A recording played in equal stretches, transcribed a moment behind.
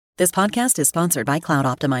This podcast is sponsored by Cloud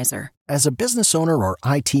Optimizer. As a business owner or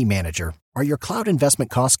IT manager, are your cloud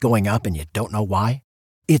investment costs going up and you don't know why?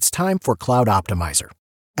 It's time for Cloud Optimizer.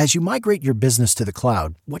 As you migrate your business to the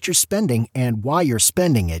cloud, what you're spending and why you're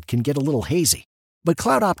spending it can get a little hazy. But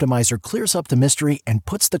Cloud Optimizer clears up the mystery and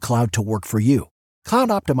puts the cloud to work for you. Cloud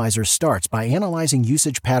Optimizer starts by analyzing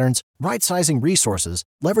usage patterns, right-sizing resources,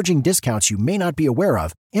 leveraging discounts you may not be aware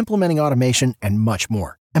of, implementing automation, and much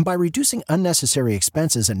more. And by reducing unnecessary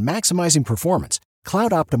expenses and maximizing performance,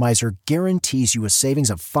 Cloud Optimizer guarantees you a savings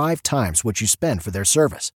of 5 times what you spend for their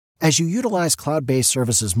service. As you utilize cloud-based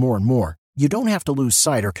services more and more, you don't have to lose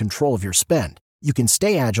sight or control of your spend. You can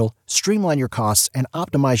stay agile, streamline your costs, and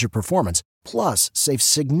optimize your performance, plus save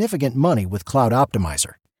significant money with Cloud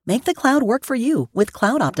Optimizer. Make the cloud work for you with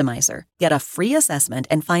Cloud Optimizer. Get a free assessment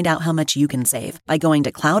and find out how much you can save by going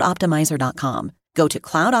to cloudoptimizer.com. Go to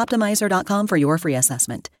cloudoptimizer.com for your free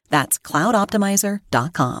assessment. That's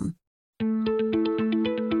cloudoptimizer.com.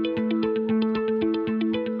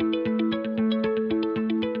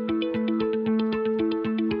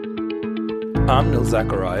 I'm Nil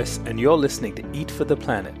Zacharias, and you're listening to Eat for the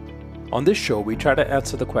Planet. On this show, we try to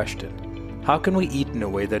answer the question, how can we eat in a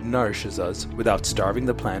way that nourishes us without starving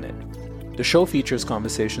the planet? The show features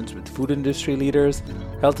conversations with food industry leaders,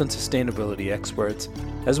 health and sustainability experts,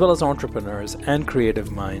 as well as entrepreneurs and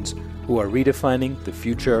creative minds who are redefining the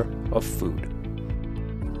future of food.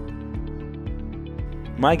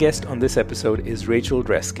 My guest on this episode is Rachel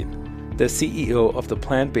Dreskin, the CEO of the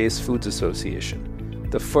Plant-Based Foods Association,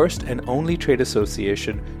 the first and only trade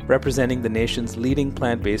association representing the nation's leading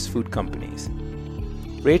plant-based food companies.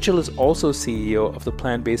 Rachel is also CEO of the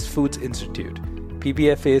Plant-Based Foods Institute,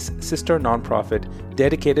 PBFA's sister nonprofit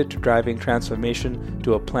dedicated to driving transformation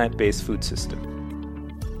to a plant-based food system.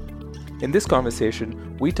 In this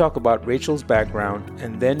conversation, we talk about Rachel's background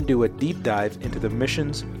and then do a deep dive into the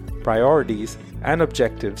missions, priorities, and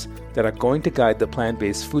objectives that are going to guide the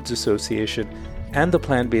Plant-Based Foods Association and the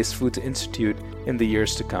Plant-Based Foods Institute in the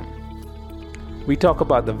years to come. We talk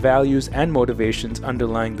about the values and motivations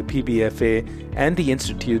underlying the PBFA and the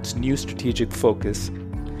Institute's new strategic focus,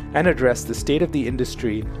 and address the state of the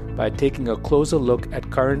industry by taking a closer look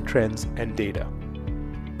at current trends and data.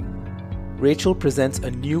 Rachel presents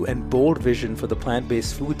a new and bold vision for the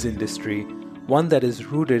plant-based foods industry, one that is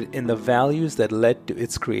rooted in the values that led to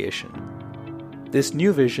its creation. This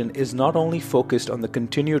new vision is not only focused on the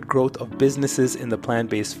continued growth of businesses in the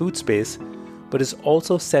plant-based food space, but is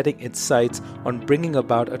also setting its sights on bringing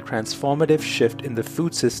about a transformative shift in the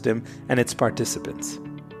food system and its participants.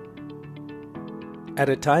 At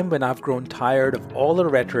a time when I've grown tired of all the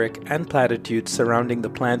rhetoric and platitudes surrounding the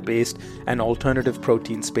plant-based and alternative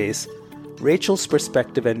protein space, Rachel's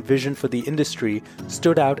perspective and vision for the industry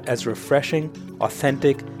stood out as refreshing,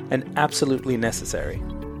 authentic, and absolutely necessary.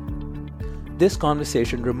 This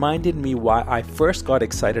conversation reminded me why I first got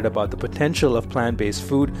excited about the potential of plant-based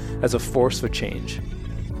food as a force for change.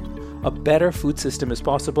 A better food system is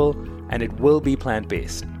possible, and it will be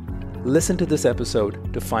plant-based. Listen to this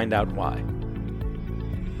episode to find out why.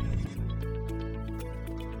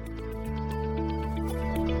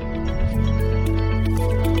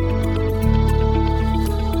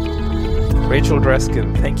 Rachel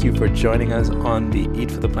Dreskin, thank you for joining us on the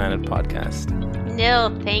Eat for the Planet podcast.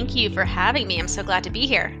 Nil, thank you for having me. I'm so glad to be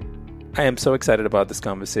here. I am so excited about this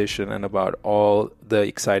conversation and about all the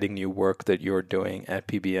exciting new work that you're doing at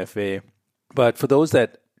PBFA. But for those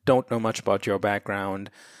that don't know much about your background,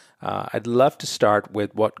 I'd love to start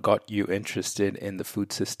with what got you interested in the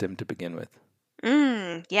food system to begin with.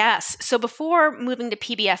 Yes. So before moving to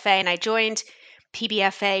PBFA, and I joined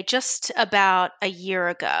PBFA just about a year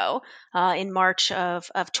ago in March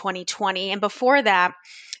of 2020. And before that,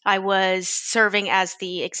 I was serving as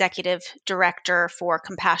the executive director for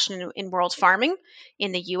Compassion in World Farming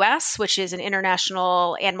in the US, which is an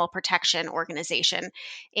international animal protection organization.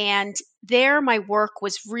 And there, my work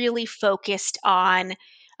was really focused on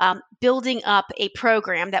building up a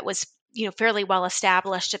program that was fairly well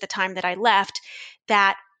established at the time that I left,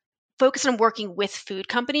 that focused on working with food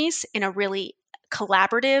companies in a really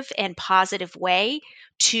collaborative and positive way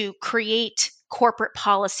to create corporate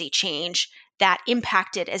policy change that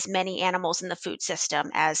impacted as many animals in the food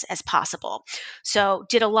system as possible. So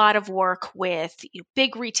did a lot of work with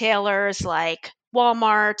big retailers like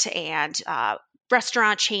Walmart and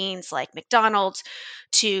restaurant chains like McDonald's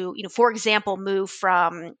to, for example, move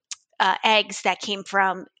from eggs that came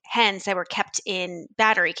from hens that were kept in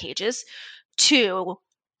battery cages to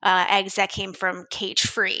eggs that came from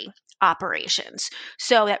cage-free operations.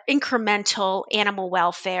 So that incremental animal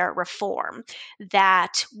welfare reform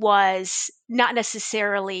that was not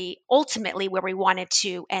necessarily ultimately where we wanted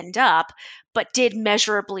to end up, but did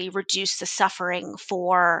measurably reduce the suffering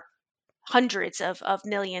for hundreds of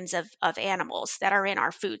millions of animals that are in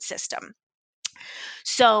our food system.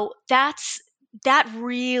 So that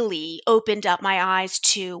really opened up my eyes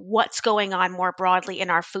to what's going on more broadly in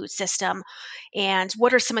our food system and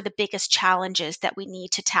what are some of the biggest challenges that we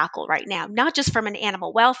need to tackle right now, not just from an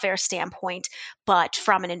animal welfare standpoint, but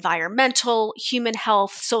from an environmental, human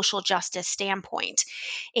health, social justice standpoint.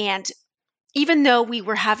 And even though we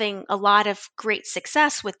were having a lot of great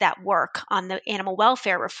success with that work on the animal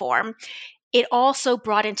welfare reform, it also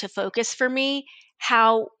brought into focus for me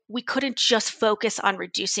how we couldn't just focus on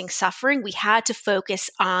reducing suffering. We had to focus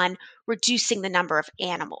on reducing the number of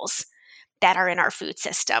animals that are in our food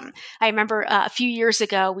system. I remember a few years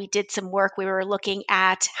ago, we did some work. We were looking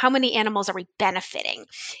at how many animals are we benefiting.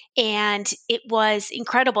 And it was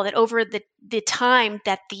incredible that over the time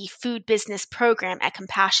that the food business program at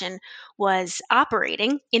Compassion was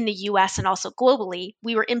operating in the US and also globally,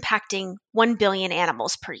 we were impacting 1 billion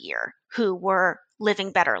animals per year who were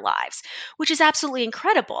living better lives, which is absolutely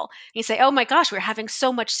incredible. And you say, oh my gosh, we're having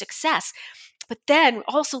so much success. But then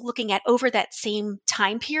also looking at over that same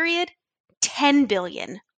time period, 10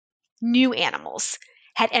 billion new animals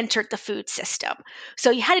had entered the food system.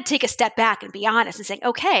 So you had to take a step back and be honest and saying,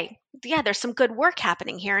 okay, yeah, there's some good work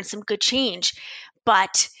happening here and some good change,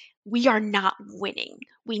 but we are not winning.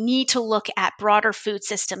 We need to look at broader food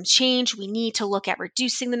system change. We need to look at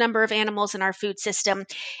reducing the number of animals in our food system.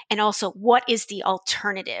 And also, what is the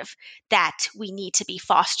alternative that we need to be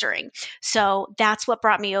fostering? So that's what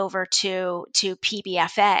brought me over to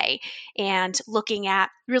PBFA and looking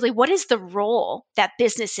at really what is the role that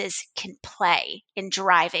businesses can play in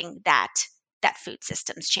driving that food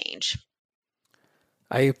systems change.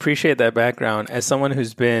 I appreciate that background. As someone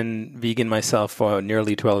who's been vegan myself for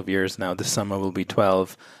nearly 12 years now, this summer will be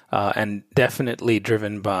 12, and definitely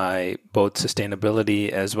driven by both sustainability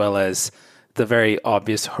as well as the very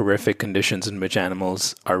obvious horrific conditions in which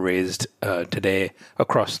animals are raised today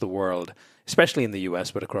across the world, especially in the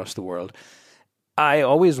US, but across the world. I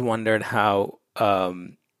always wondered how,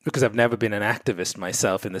 because I've never been an activist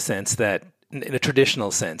myself in the sense that, in a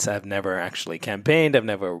traditional sense, I've never actually campaigned, I've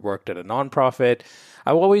never worked at a nonprofit.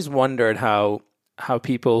 I've always wondered how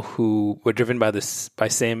people who were driven by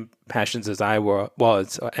same passions as I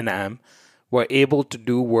was and am were able to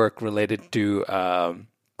do work related to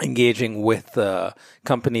engaging with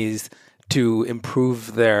companies to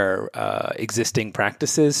improve their existing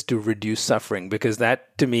practices to reduce suffering, because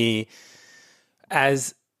that, to me,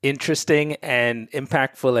 as interesting and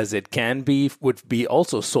impactful as it can be, would be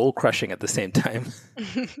also soul crushing at the same time.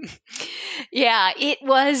 Yeah, it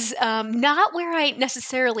was not where I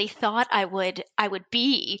necessarily thought I would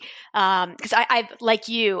be, because I like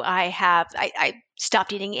you, I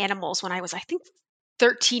stopped eating animals when I was, I think,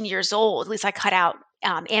 13 years old. At least I cut out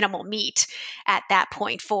animal meat at that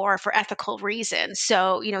point for ethical reasons.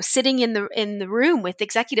 So, sitting in the room with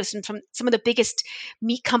executives from some of the biggest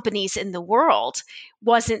meat companies in the world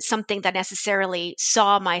wasn't something that necessarily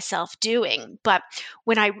saw myself doing. But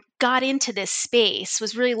when I got into this space,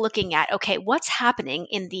 was really looking at, okay, what's happening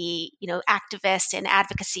in the activist and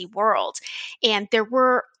advocacy world, and there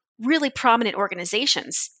were really prominent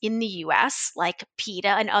organizations in the US like PETA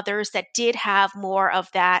and others that did have more of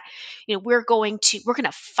that, we're going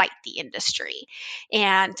to fight the industry.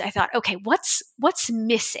 And I thought, okay, what's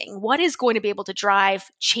missing? What is going to be able to drive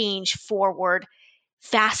change forward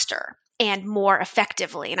faster and more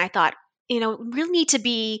effectively? And I thought, really need to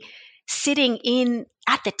be sitting in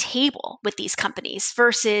at the table with these companies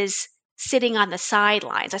versus sitting on the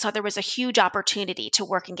sidelines. I saw there was a huge opportunity to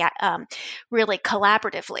work and get really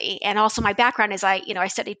collaboratively. And also my background is I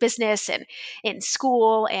studied business and in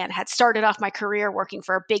school and had started off my career working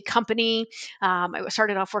for a big company. I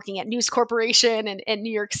started off working at News Corporation in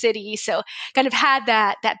New York City. So kind of had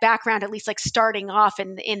that background, at least like starting off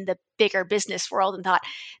in the bigger business world, and thought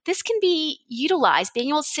this can be utilized. Being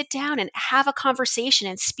able to sit down and have a conversation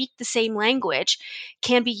and speak the same language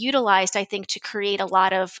can be utilized, I think, to create a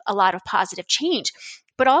lot of positive change.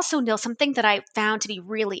 But also, Neil, something that I found to be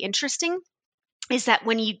really interesting is that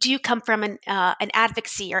when you do come from an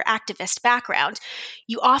advocacy or activist background,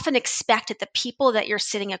 you often expect that the people that you're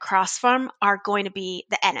sitting across from are going to be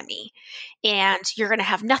the enemy, and you're going to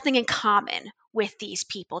have nothing in common with these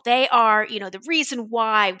people. They are, the reason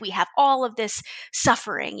why we have all of this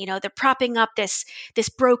suffering. They're propping up this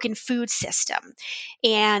broken food system,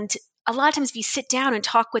 and a lot of times if you sit down and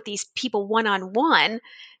talk with these people one-on-one,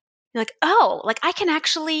 You're like, oh, like I can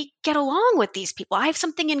actually get along with these people. I have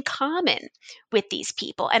something in common with these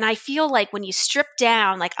people. And I feel like when you strip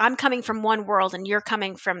down, like I'm coming from one world and you're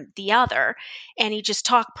coming from the other, and you just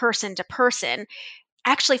talk person to person,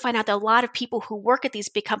 actually find out that a lot of people who work at these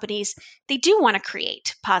big companies, they do want to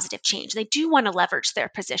create positive change. They do want to leverage their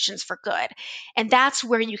positions for good. And that's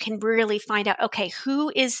where you can really find out, okay,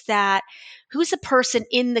 who's the person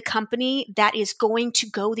in the company that is going to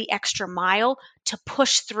go the extra mile to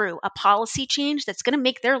push through a policy change that's going to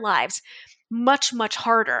make their lives much, much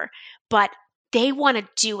harder. But they want to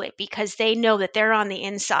do it because they know that they're on the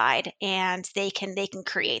inside and they can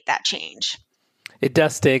create that change. It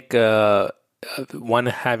does take one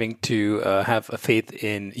having to have a faith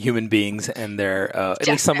in human beings and their at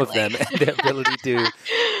least some of them, and their ability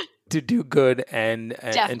to do good and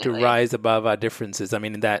to rise above our differences. I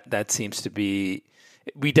mean, that seems to be,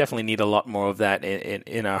 we definitely need a lot more of that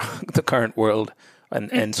in our the current world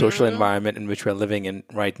and social environment in which we're living in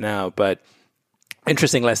right now. But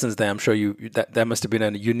interesting lessons there. I'm sure that must have been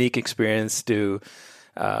a unique experience to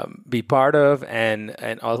be part of, and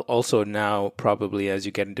also now probably as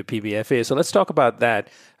you get into PBFA. So let's talk about that,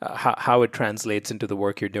 how it translates into the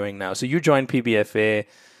work you're doing now. So you joined PBFA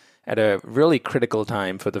at a really critical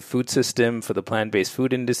time for the food system, for the plant-based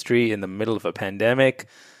food industry in the middle of a pandemic.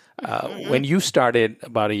 When you started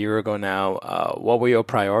about a year ago now, what were your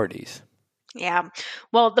priorities? Yeah.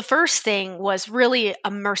 Well, the first thing was really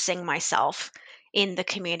immersing myself in the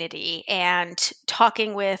community and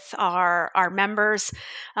talking with our members,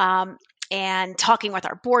 and talking with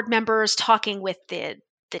our board members, talking with the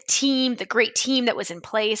team, the great team that was in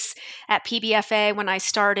place at PBFA when I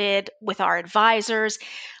started, with our advisors,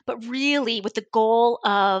 but really with the goal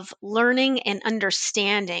of learning and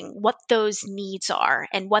understanding what those needs are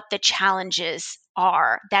and what the challenges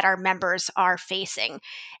are that our members are facing,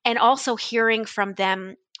 and also hearing from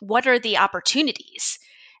them what are the opportunities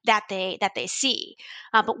that they see.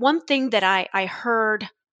 But one thing that I heard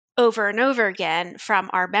over and over again from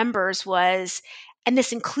our members was, and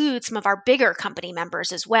this includes some of our bigger company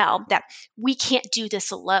members as well, that we can't do this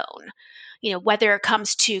alone. Whether it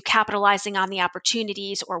comes to capitalizing on the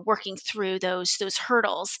opportunities or working through those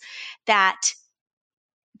hurdles, that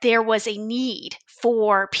there was a need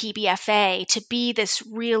for PBFA to be this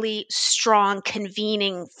really strong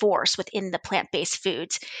convening force within the plant-based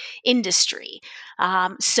foods industry.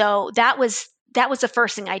 So that was the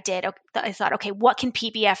first thing I did. I thought, okay, what can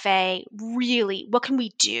PBFA really? What can we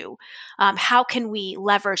do? How can we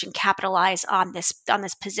leverage and capitalize on this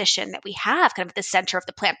position that we have, kind of at the center of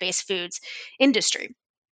the plant-based foods industry?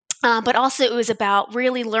 But also, it was about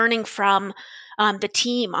really learning from the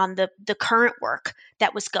team on the current work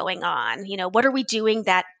that was going on. What are we doing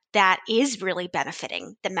that is really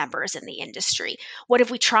benefiting the members in the industry? What have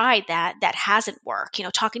we tried that hasn't worked?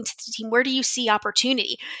 Talking to the team, where do you see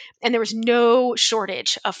opportunity? And there was no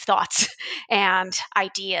shortage of thoughts and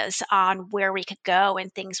ideas on where we could go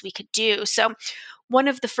and things we could do. So one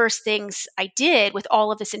of the first things I did with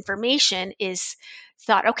all of this information is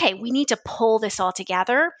thought, okay, we need to pull this all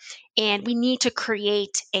together, and we need to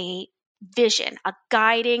create a vision, a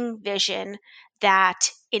guiding vision that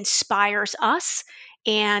inspires us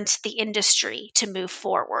and the industry to move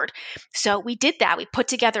forward. So we did that. We put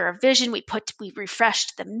together a vision. We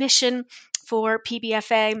refreshed the mission for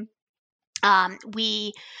PBFA.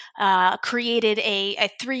 We created a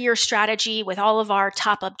 3-year strategy with all of our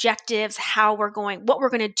top objectives, what we're going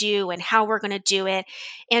to do and how we're going to do it,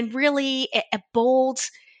 and really a bold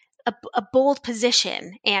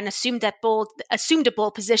position, and assumed a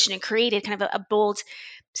bold position, and created kind of a bold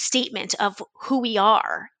statement of who we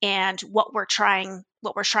are and what we're trying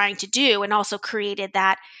to do, and also created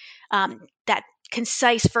that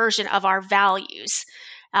concise version of our values,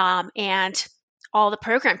 and all the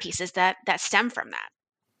program pieces that stem from that.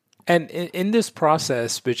 And in this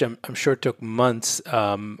process, which I'm sure took months,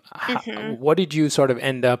 what did you sort of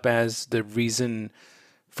end up as the reason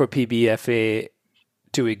for PBFA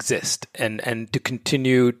to exist and to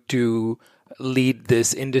continue to lead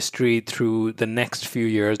this industry through the next few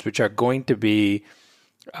years, which are going to be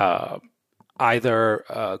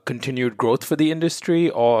either continued growth for the industry,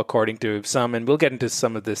 or, according to some, and we'll get into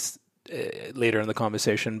some of this later in the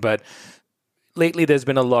conversation, but lately there's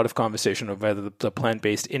been a lot of conversation of whether the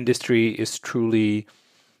plant-based industry is truly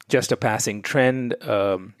just a passing trend,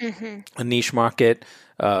 a niche market.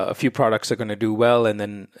 A few products are going to do well, and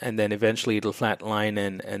then eventually it'll flatline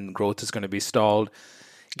and growth is going to be stalled.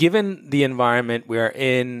 Given the environment we are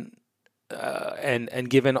in, and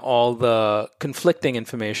given all the conflicting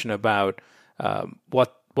information about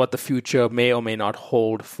what the future may or may not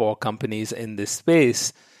hold for companies in this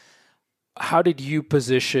space, how did you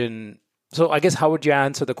position? So I guess how would you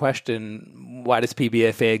answer the question, why does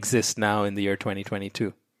PBFA exist now in the year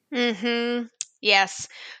 2022? Yes.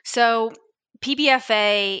 So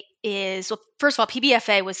PBFA is, well, first of all,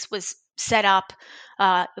 PBFA was set up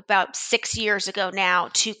about 6 years ago now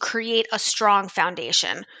to create a strong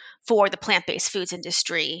foundation for the plant-based foods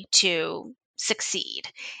industry to succeed.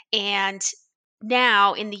 And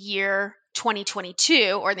now in the year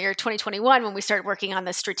 2022 or in the year 2021, when we started working on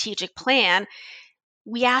the strategic plan,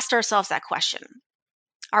 we asked ourselves that question.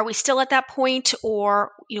 Are we still at that point,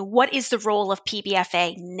 or what is the role of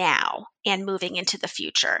PBFA now and moving into the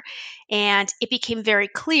future? And it became very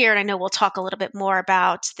clear, and I know we'll talk a little bit more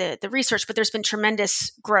about the research, but there's been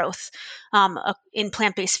tremendous growth in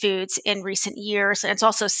plant-based foods in recent years, and it's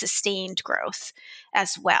also sustained growth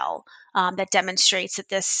as well. That demonstrates that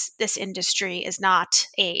this industry is not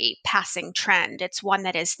a passing trend. It's one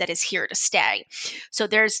that is here to stay. So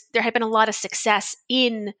there had been a lot of success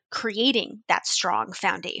in creating that strong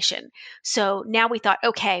foundation. So now we thought,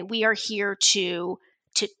 okay, we are here to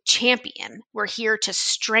champion. We're here to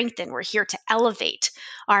strengthen. We're here to elevate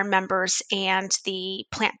our members and the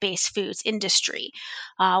plant-based foods industry.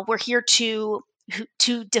 We're here to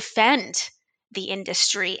defend the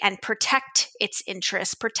industry and protect its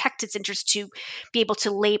interests to be able to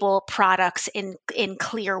label products in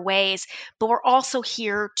clear ways. But we're also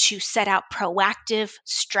here to set out proactive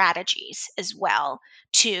strategies as well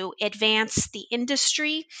to advance the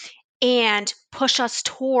industry and push us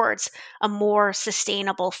towards a more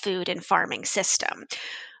sustainable food and farming system.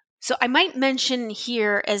 So I might mention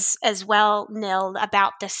here as well, Nil,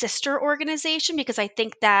 about the sister organization, because I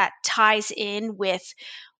think that ties in with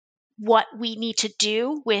what we need to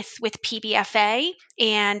do with PBFA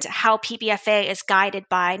and how PBFA is guided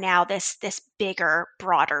by now this bigger,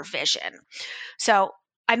 broader vision. So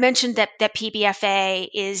I mentioned that PBFA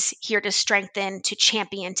is here to strengthen, to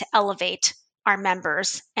champion, to elevate our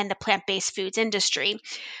members and the plant-based foods industry.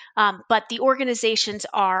 But the organizations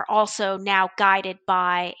are also now guided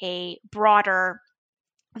by a broader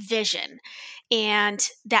vision. And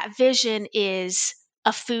that vision is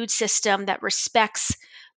a food system that respects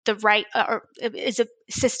the right, or is a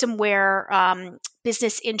system where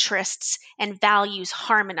business interests and values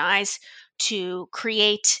harmonize to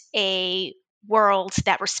create a world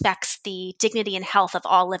that respects the dignity and health of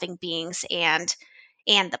all living beings and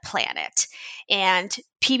the planet. And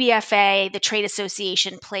PBFA, the trade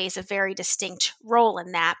association, plays a very distinct role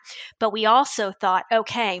in that. But we also thought,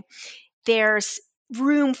 okay, there's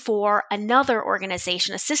room for another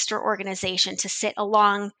organization, a sister organization, to sit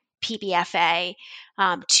along PBFA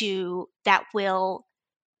that will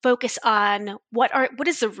focus on what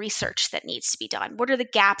is the research that needs to be done? What are the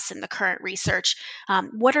gaps in the current research?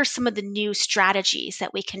 What are some of the new strategies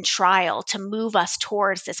that we can trial to move us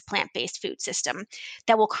towards this plant-based food system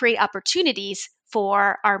that will create opportunities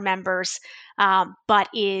for our members, but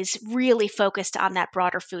is really focused on that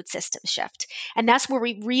broader food system shift? And that's where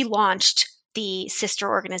we relaunched the sister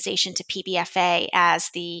organization to PBFA as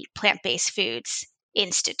the Plant-Based Foods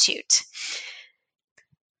Institute.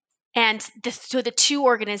 And so the two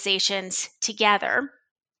organizations together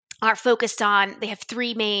are focused on, they have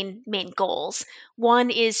three main goals. One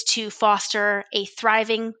is to foster a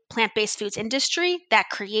thriving plant-based foods industry that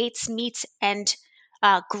creates, meets, and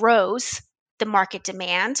grows the market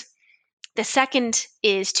demand. The second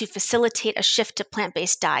is to facilitate a shift to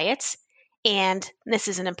plant-based diets. And this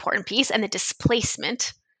is an important piece, and the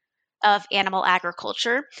displacement of animal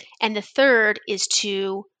agriculture. And the third is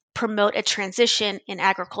to promote a transition in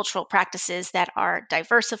agricultural practices that are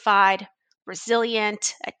diversified,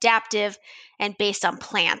 resilient, adaptive, and based on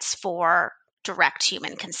plants for direct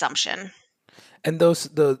human consumption. And those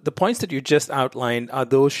the points that you just outlined, are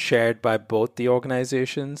those shared by both the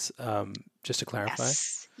organizations? Just to clarify.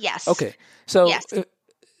 Yes. Okay. So yes.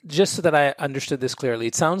 Just so that I understood this clearly,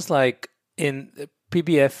 it sounds like in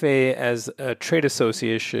PBFA as a trade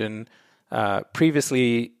association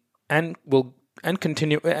previously and will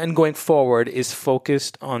continue and going forward is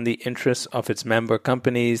focused on the interests of its member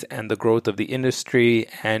companies and the growth of the industry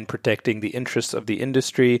and protecting the interests of the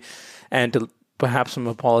industry, and to, perhaps from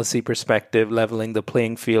a policy perspective, leveling the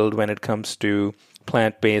playing field when it comes to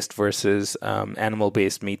plant-based versus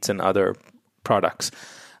animal-based meats and other products.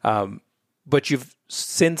 But you've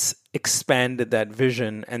since expanded that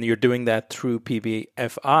vision, and you're doing that through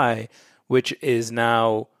PBFI, which is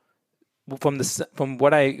now, from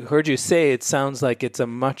what I heard you say, it sounds like it's a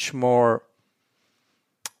much more,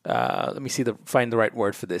 let me find the right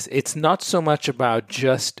word for this. It's not so much about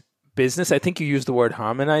just business. I think you used the word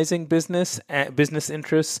harmonizing business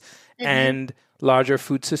interests and larger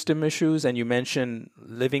food system issues, and you mentioned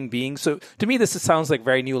living beings. So to me, this sounds like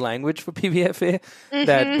very new language for PBFA,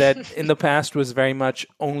 that in the past was very much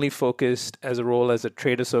only focused as a role as a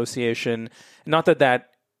trade association. Not that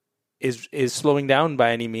is slowing down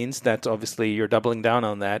by any means. That's obviously you're doubling down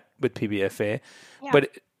on that with PBFA. Yeah.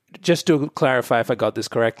 But just to clarify, if I got this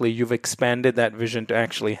correctly, you've expanded that vision to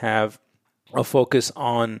actually have a focus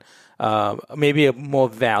on maybe a more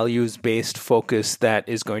values-based focus that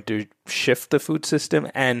is going to shift the food system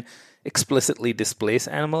and explicitly displace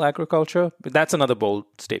animal agriculture. But that's another bold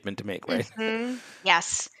statement to make, right? Mm-hmm.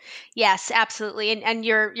 Yes, absolutely, and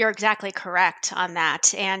you're exactly correct on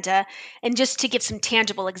that. And just to give some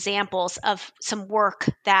tangible examples of some work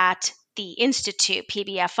that the Institute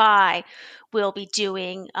PBFI will be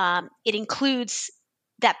doing, it includes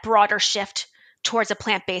that broader shift towards a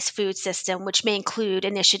plant-based food system, which may include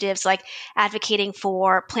initiatives like advocating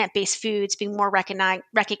for plant-based foods being more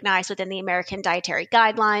recognized within the American Dietary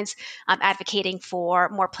Guidelines, advocating for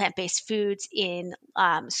more plant-based foods in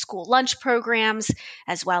school lunch programs,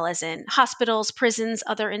 as well as in hospitals, prisons,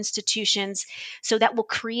 other institutions. So that will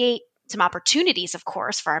create some opportunities, of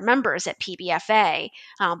course, for our members at PBFA,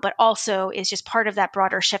 but also is just part of that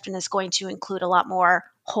broader shift and is going to include a lot more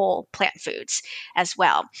whole plant foods as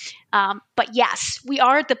well. But yes, we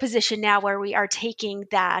are at the position now where we are taking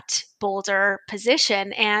that bolder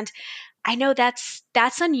position. And I know that's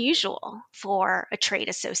unusual for a trade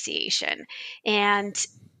association. And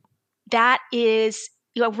that is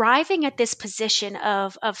arriving at this position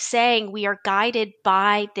of saying we are guided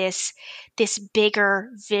by this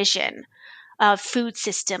bigger vision of food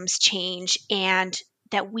systems change, and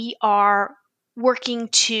that we are working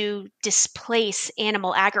to displace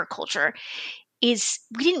animal agriculture. We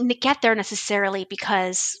didn't get there necessarily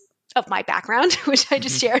because of my background, which I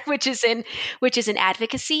just shared, which is in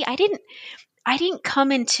advocacy. I didn't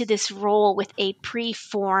come into this role with a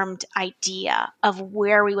preformed idea of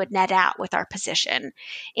where we would net out with our position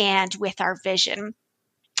and with our vision.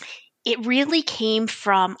 It really came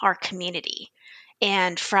from our community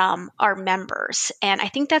and from our members. And I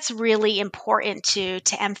think that's really important to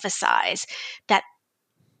emphasize, that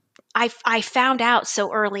I found out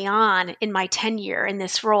so early on in my tenure in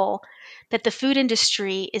this role that the food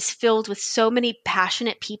industry is filled with so many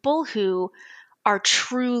passionate people who are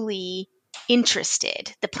truly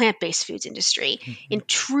interested, the plant-based foods industry, in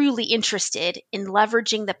truly interested in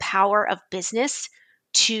leveraging the power of business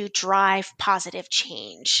to drive positive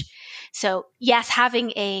change. So yes,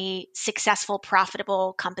 having a successful,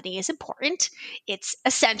 profitable company is important. It's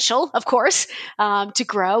essential, of course, to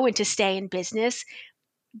grow and to stay in business.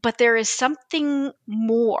 But there is something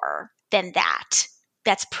more than that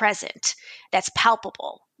that's present, that's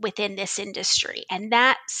palpable within this industry. And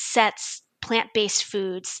that sets plant-based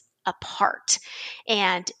foods apart.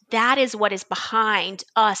 And that is what is behind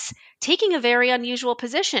us taking a very unusual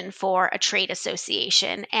position for a trade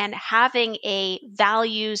association and having a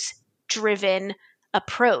values-driven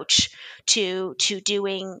approach to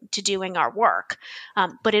doing our work.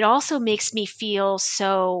 But it also makes me feel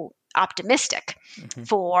so optimistic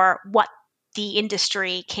for what the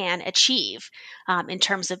industry can achieve in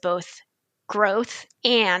terms of both growth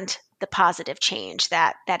and the positive change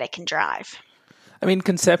that it can drive. I mean,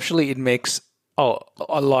 conceptually, it makes a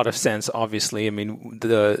lot of sense, obviously. I mean,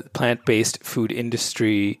 the plant-based food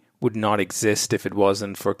industry would not exist if it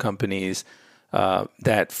wasn't for companies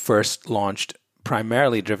that first launched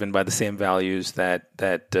primarily driven by the same values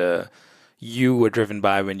that you were driven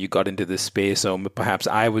by when you got into this space, or perhaps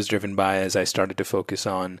I was driven by as I started to focus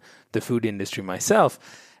on the food industry myself.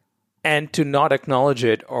 And to not acknowledge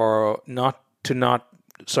it, or not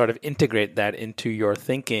sort of integrate that into your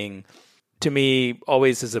thinking, to me,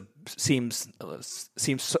 always seems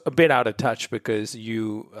a bit out of touch, because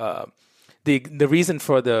the reason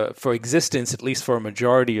for existence, at least for a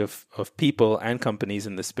majority of people and companies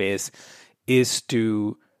in the space, is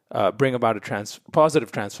to bring about a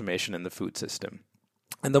positive transformation in the food system.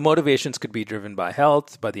 And the motivations could be driven by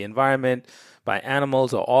health, by the environment, by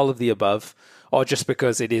animals, or all of the above, or just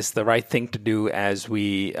because it is the right thing to do as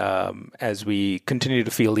we continue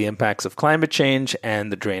to feel the impacts of climate change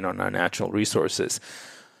and the drain on our natural resources.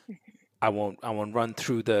 I won't run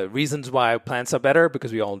through the reasons why plants are better,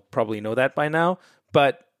 because we all probably know that by now.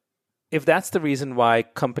 But if that's the reason why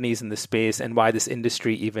companies in the space and why this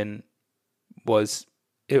industry even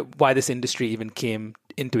came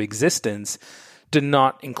into existence, did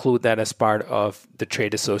not include that as part of the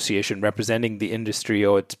trade association representing the industry,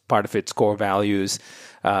 or it's part of its core values,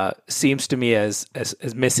 seems to me as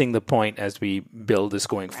missing the point as we build this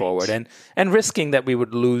going forward, and risking that we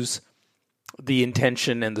would lose the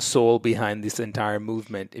intention and the soul behind this entire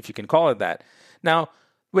movement, if you can call it that. Now,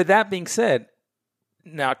 with that being said,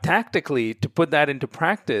 now tactically to put that into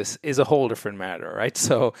practice is a whole different matter, right?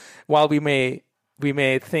 So while we may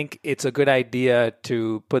think it's a good idea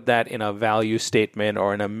to put that in a value statement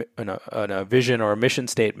or in a vision or a mission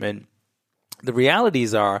statement, the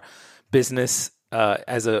realities are business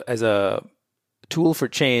as a tool for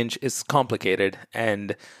change is complicated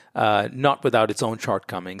and not without its own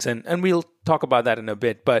shortcomings. And we'll talk about that in a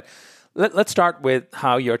bit. But let's start with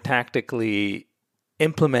how you're tactically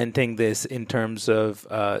implementing this in terms of,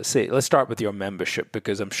 let's start with your membership,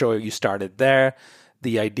 because I'm sure you started there.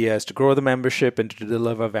 The idea is to grow the membership and to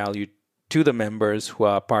deliver value to the members who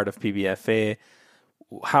are part of PBFA.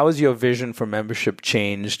 How has your vision for membership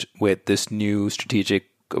changed with this new strategic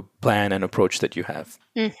plan and approach that you have?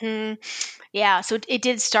 Mm-hmm. Yeah, so it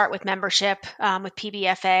did start with membership with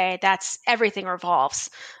PBFA. That's everything revolves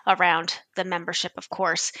around the membership, of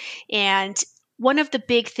course. And one of the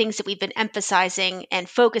big things that we've been emphasizing and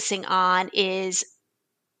focusing on is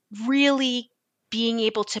really being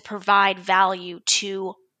able to provide value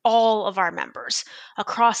to all of our members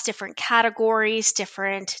across different categories,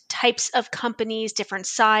 different types of companies, different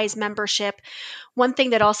size membership. One thing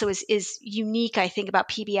that also is unique, I think, about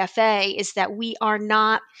PBFA is that we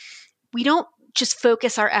don't just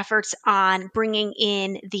focus our efforts on bringing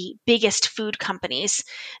in the biggest food companies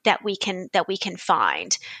that we can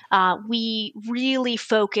find. We really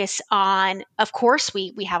focus on, of course,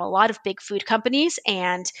 we have a lot of big food companies,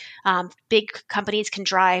 and big companies can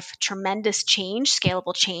drive tremendous change,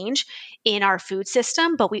 scalable change in our food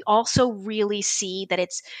system. But we also really see that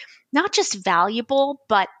it's not just valuable,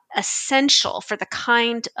 but essential for the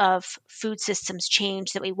kind of food systems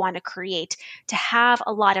change that we want to create to have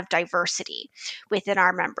a lot of diversity within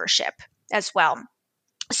our membership as well.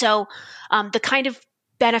 So the kind of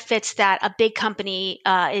benefits that a big company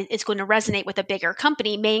is going to resonate with a bigger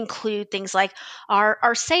company may include things like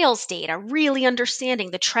our sales data, really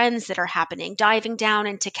understanding the trends that are happening, diving down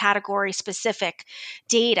into category specific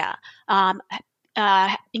data,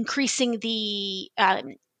 increasing the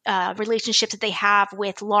relationships that they have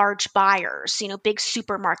with large buyers, big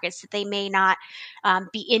supermarkets that they may not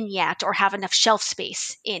be in yet or have enough shelf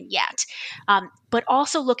space in yet. But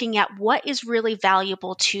also looking at what is really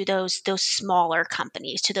valuable to those smaller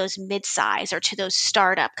companies, to those mid-size or to those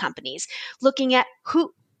startup companies, looking at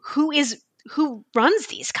who runs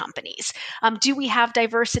these companies. Do we have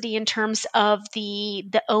diversity in terms of the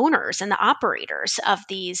owners and the operators of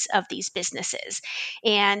these businesses?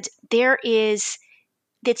 And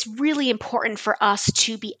it's really important for us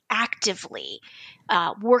to be actively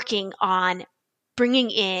working on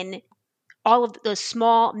bringing in all of those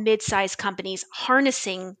small, mid-sized companies,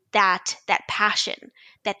 harnessing that passion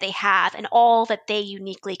that they have and all that they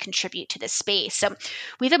uniquely contribute to this space. So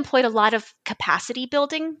we've employed a lot of capacity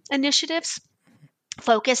building initiatives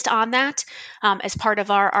focused on that as part of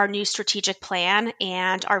our new strategic plan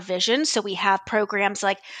and our vision. So we have programs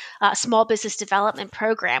like a small business development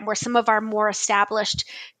program where some of our more established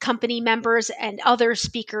company members and other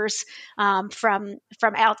speakers from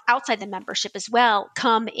outside the membership as well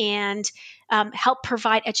come and help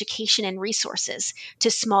provide education and resources to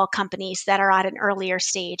small companies that are at an earlier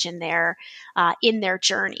stage in their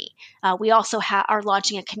journey. We also are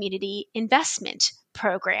launching a community investment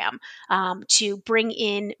program to bring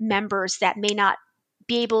in members that may not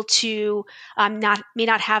be able to may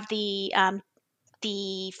not have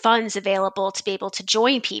the funds available to be able to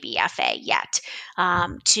join PBFA yet,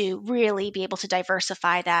 to really be able to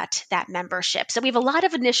diversify that membership. So we have a lot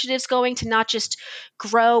of initiatives going to not just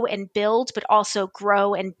grow and build, but also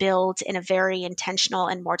grow and build in a very intentional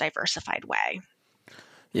and more diversified way.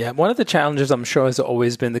 Yeah, one of the challenges I'm sure has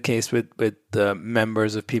always been the case with the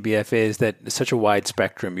members of PBFA is that it's such a wide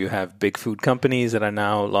spectrum. You have big food companies that are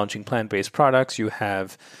now launching plant-based products. You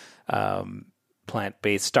have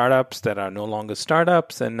plant-based startups that are no longer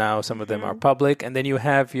startups, and now some of them are public. And then you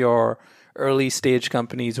have your early stage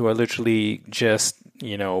companies who are literally just,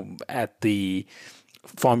 at the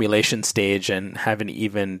formulation stage and haven't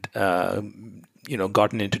even,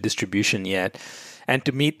 gotten into distribution yet. And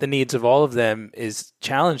to meet the needs of all of them is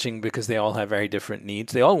challenging because they all have very different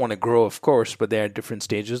needs. They all want to grow, of course, but they're at different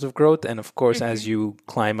stages of growth. And of course, as you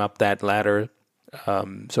climb up that ladder,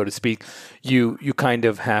 so to speak, you kind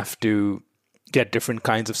of have to get different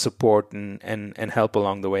kinds of support and help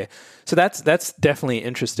along the way. So that's definitely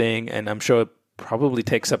interesting. And I'm sure it probably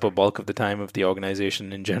takes up a bulk of the time of the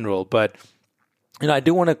organization in general. But, I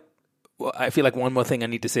feel like one more thing I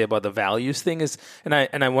need to say about the values thing is, and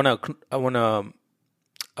I want to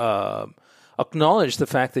acknowledge the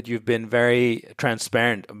fact that you've been very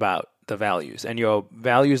transparent about the values, and your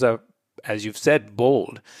values are, as you've said,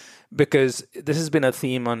 bold, because this has been a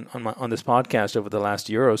theme on this podcast over the last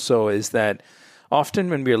year or so, is that often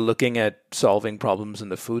when we're looking at solving problems in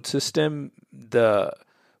the food system,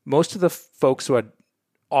 most of the folks who are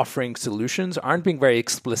offering solutions aren't being very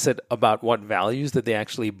explicit about what values that they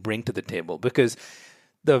actually bring to the table, because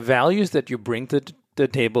the values that you bring to the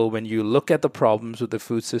table when you look at the problems with the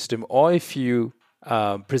food system, or if you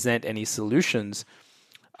present any solutions,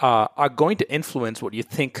 are going to influence what you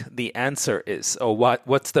think the answer is, or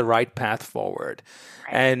what's the right path forward.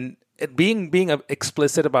 Right. And being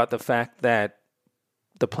explicit about the fact that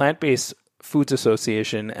the Plant-Based Foods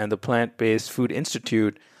Association and the Plant-Based Food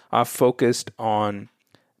Institute are focused on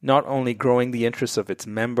not only growing the interests of its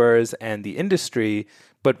members and the industry,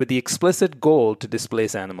 but with the explicit goal to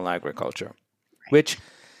displace animal agriculture, right. Which,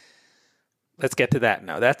 let's get to that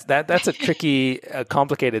now. That's a tricky,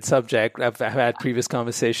 complicated subject. I've had previous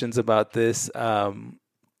conversations about this, and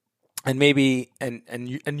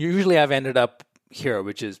usually I've ended up here,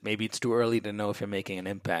 which is maybe it's too early to know if you're making an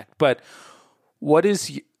impact. But what is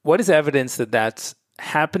evidence that that's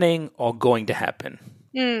happening or going to happen?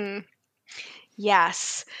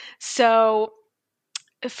 Yes. So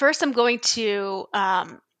first, I'm going to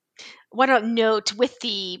want to note with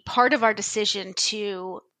the part of our decision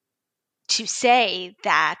to say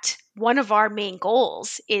that one of our main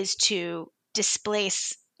goals is to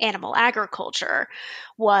displace animal agriculture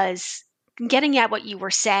was getting at what you were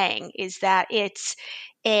saying, is that it's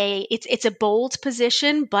a bold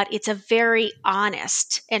position, but it's a very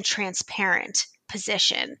honest and transparent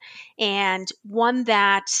position, and one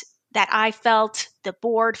that I felt, the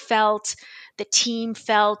board felt, the team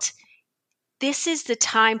felt. This is the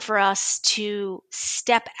time for us to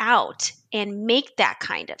step out and make that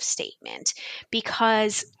kind of statement,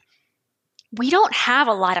 because we don't have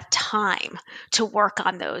a lot of time to work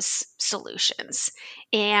on those solutions.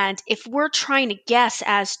 And if we're trying to guess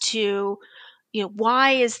as to,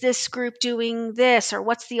 why is this group doing this, or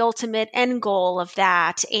what's the ultimate end goal of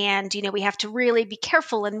that? And, we have to really be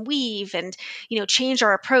careful and weave and, change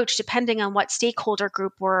our approach depending on what stakeholder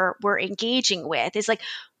group we're engaging with. Is like,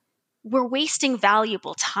 we're wasting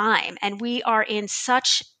valuable time, and we are in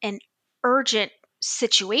such an urgent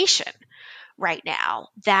situation right now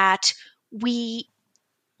that we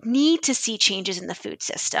need to see changes in the food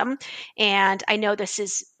system. And I know this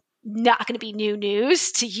is not going to be new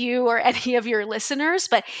news to you or any of your listeners,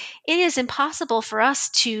 but it is impossible for us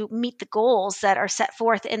to meet the goals that are set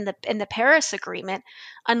forth in the Paris Agreement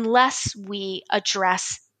unless we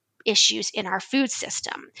address issues in our food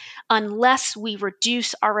system, unless we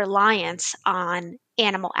reduce our reliance on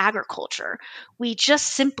animal agriculture. We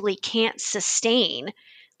just simply can't sustain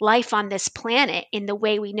life on this planet in the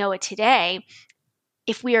way we know it today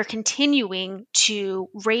if we are continuing to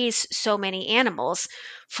raise so many animals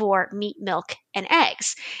for meat, milk, and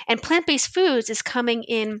eggs. And plant-based foods is coming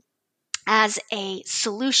in as a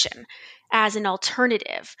solution, as an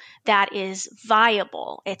alternative that is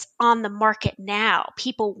viable. It's on the market now.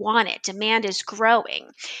 People want it. Demand is growing.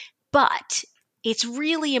 But it's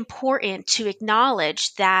really important to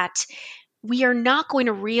acknowledge that we are not going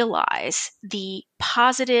to realize the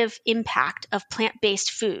positive impact of plant-based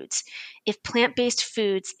foods if plant-based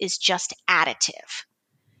foods is just additive.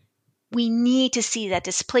 We need to see that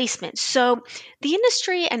displacement. So the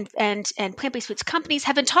industry and plant-based foods companies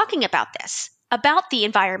have been talking about this, about the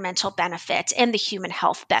environmental benefit and the human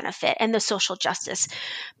health benefit and the social justice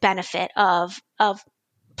benefit of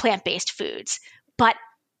plant-based foods. But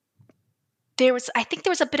I think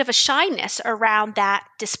there was a bit of a shyness around that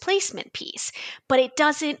displacement piece, but it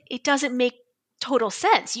doesn't make total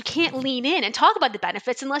sense. You can't lean in and talk about the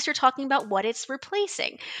benefits unless you're talking about what it's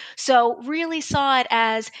replacing. So really saw it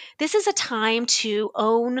as, this is a time to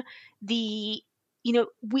own we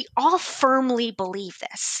all firmly believe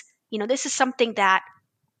this. This is something that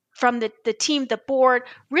from the team, the board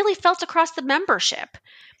really felt across the membership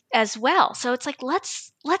as well. So it's like,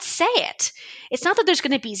 let's say it. It's not that there's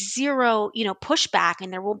going to be zero, pushback,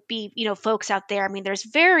 and there won't be, folks out there. I mean, there's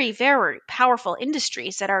very, very powerful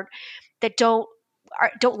industries that don't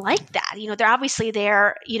like that. They're obviously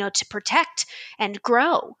there, to protect and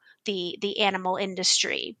grow the animal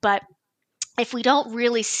industry. But if we don't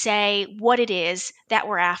really say what it is that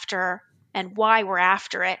we're after and why we're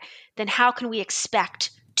after it, then how can we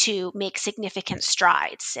expect to make significant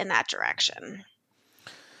strides in that direction?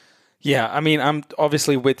 Yeah, I mean, I'm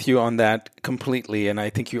obviously with you on that completely, and I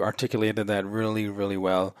think you articulated that really, really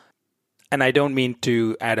well. And I don't mean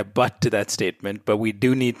to add a but to that statement, but we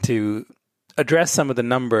do need to address some of the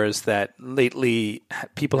numbers that lately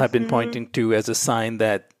people have been pointing to as a sign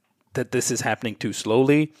that that this is happening too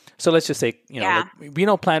slowly. So let's just say, Yeah. like, we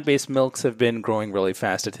know plant-based milks have been growing really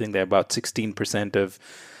fast. I think they're about 16% of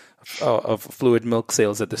fluid milk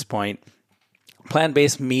sales at this point.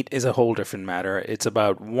 Plant-based meat is a whole different matter. It's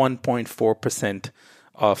about 1.4%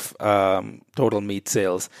 of total meat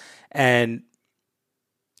sales. And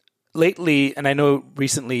lately, and I know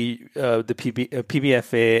recently the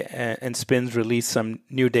PBFA and SPINS released some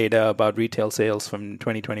new data about retail sales from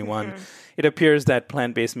 2021. It appears that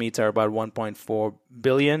plant-based meats are about 1.4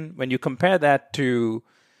 billion. When you compare that to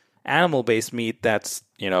animal-based meat, that's,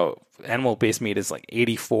 animal-based meat is like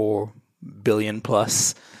 84 billion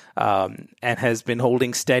plus, and has been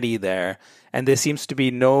holding steady there. And there seems to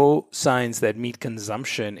be no signs that meat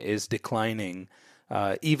consumption is declining,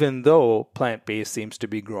 even though plant-based seems to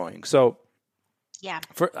be growing. So Yeah.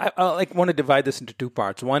 I want to divide this into two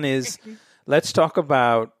parts. One is, let's talk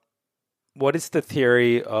about what is the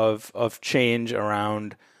theory of change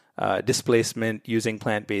around displacement using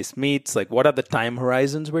plant-based meats? Like, what are the time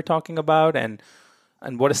horizons we're talking about, and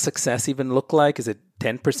what does success even look like? Is it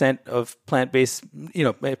 10% of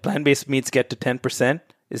plant-based meats get to 10%?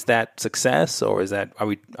 Is that success, or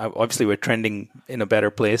obviously we're trending in a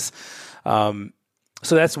better place?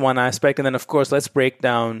 So that's one aspect. And then, of course, let's break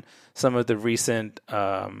down some of the recent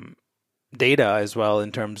data as well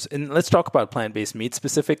and let's talk about plant-based meat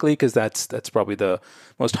specifically, because that's probably the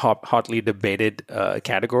most hotly debated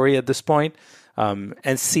category at this point,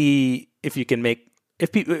 and see if you can make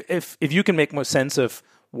more sense of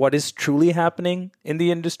what is truly happening in the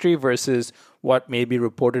industry versus what may be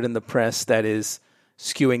reported in the press that is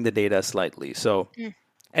skewing the data slightly. So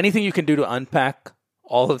anything you can do to unpack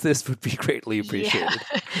all of this would be greatly appreciated.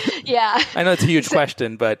 Yeah. I know it's a huge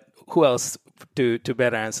question, but who else to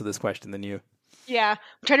better answer this question than you? Yeah.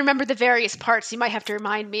 I'm trying to remember the various parts. You might have to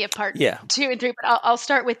remind me of part 2 and 3, but I'll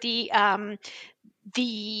start with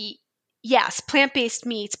yes, plant-based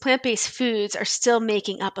meats, plant-based foods are still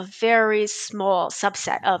making up a very small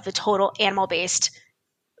subset of the total animal-based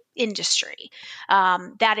industry.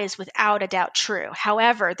 That is without a doubt true.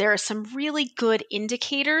 However, there are some really good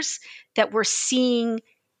indicators that we're seeing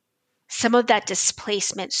some of that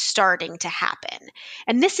displacement starting to happen.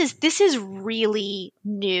 And this is really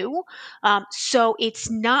new. So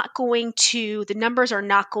the numbers are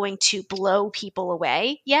not going to blow people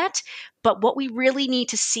away yet. But what we really need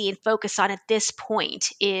to see and focus on at this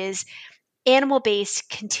point is plant-based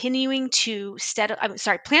continuing to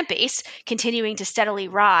steadily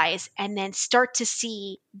rise, and then start to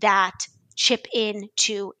see that chip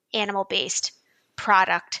into animal-based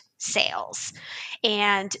product sales.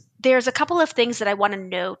 And there's a couple of things that I want to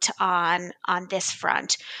note on this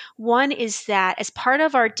front. One is that as part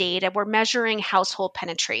of our data, we're measuring household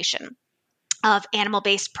penetration of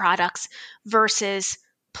animal-based products versus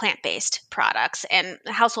plant-based products, and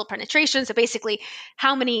household penetration. So basically,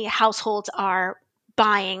 how many households are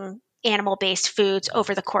buying animal-based foods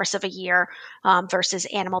over the course of a year versus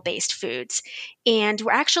animal-based foods. And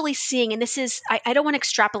we're actually seeing, and this is, I don't want to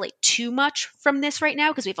extrapolate too much from this right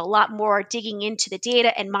now because we have a lot more digging into the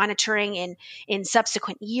data and monitoring in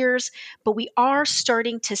subsequent years, but we are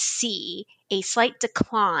starting to see a slight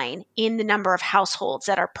decline in the number of households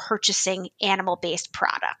that are purchasing animal-based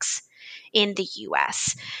products in the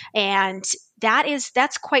US. And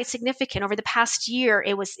that's quite significant. Over the past year,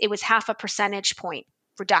 it was 0.5 percentage point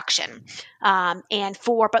reduction.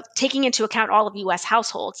 But taking into account all of US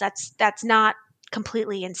households, that's not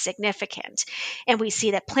completely insignificant. And we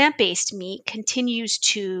see that plant-based meat continues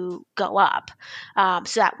to go up.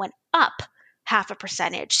 So that went up 0.5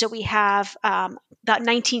 percentage. So we have about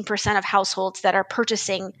 19% of households that are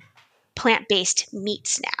purchasing plant-based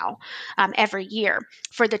meats now every year.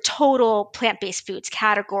 For the total plant-based foods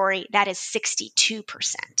category, that is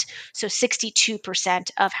 62%. So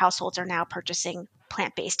 62% of households are now purchasing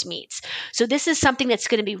plant-based meats. So this is something that's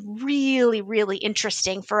going to be really, really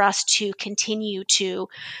interesting for us to continue to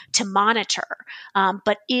monitor,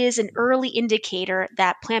 but is an early indicator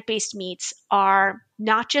that plant-based meats are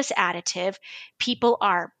not just additive. People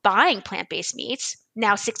are buying plant-based meats.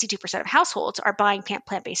 Now 62% of households are buying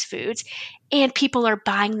plant-based foods, and people are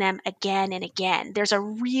buying them again and again. There's a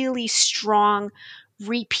really strong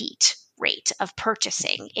repeat rate of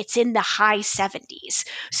purchasing. It's in the high 70s.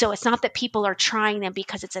 So it's not that people are trying them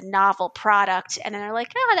because it's a novel product and then they're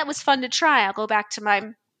like, oh, that was fun to try. I'll go back to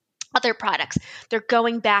my other products. They're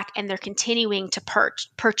going back and they're continuing to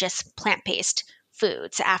purchase plant-based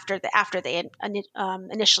foods after they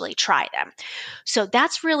initially try them. So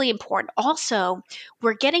that's really important. Also,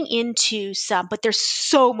 we're getting into but there's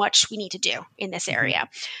so much we need to do in this area.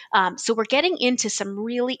 So we're getting into some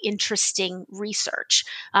really interesting research.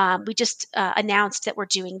 We just announced that we're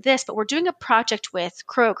doing this, but we're doing a project with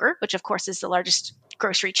Kroger, which of course is the largest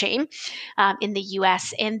grocery chain in the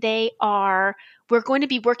US. And we're going to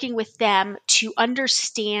be working with them to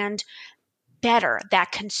understand better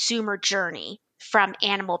that consumer journey from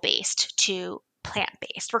animal-based to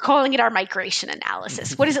plant-based. We're calling it our migration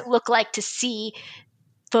analysis. What does it look like to see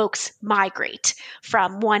folks migrate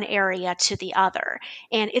from one area to the other?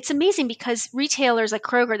 And it's amazing because retailers like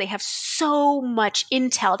Kroger, they have so much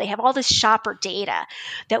intel. They have all this shopper data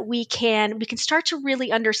that we can start to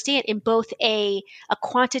really understand in both a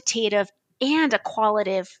quantitative and a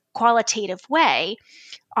qualitative way.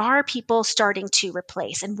 Are people starting to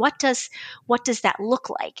replace, and what does that look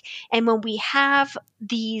like? And when we have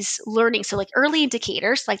these learnings, so like early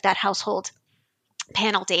indicators like that household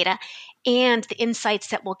panel data and the insights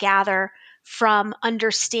that we'll gather from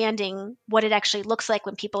understanding what it actually looks like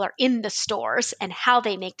when people are in the stores and how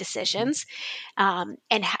they make decisions,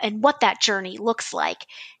 and what that journey looks like,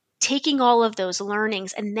 taking all of those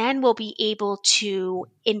learnings, and then we'll be able to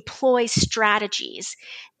employ strategies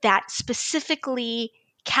that specifically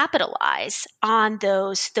capitalize on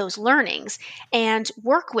those learnings and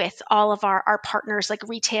work with all of our partners like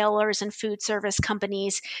retailers and food service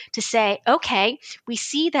companies to say, okay, we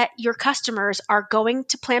see that your customers are going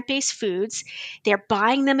to plant-based foods. They're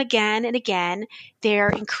buying them again and again. They're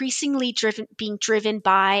increasingly being driven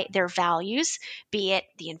by their values, be it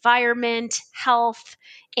the environment, health,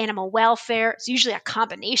 animal welfare. It's usually a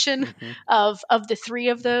combination of the three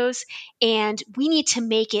of those. And we need to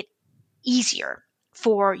make it easier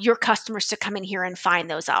for your customers to come in here and find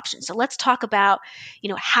those options. So let's talk about,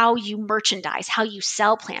 how you merchandise, how you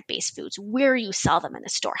sell plant-based foods, where you sell them in the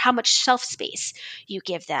store, how much shelf space you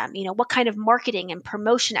give them, what kind of marketing and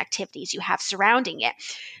promotion activities you have surrounding it.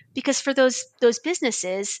 Because for those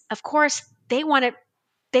businesses, of course, they want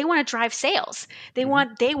to drive sales. They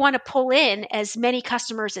want to pull in as many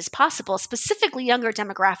customers as possible, specifically younger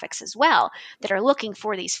demographics as well, that are looking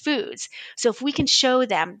for these foods. So if we can show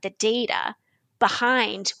them the data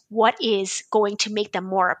behind what is going to make them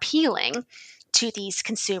more appealing to these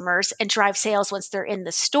consumers and drive sales once they're in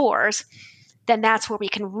the stores, then that's where we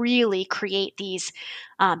can really create these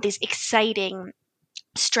exciting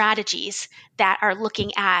strategies that are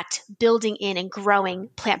looking at building in and growing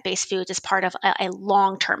plant-based foods as part of a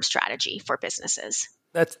long-term strategy for businesses.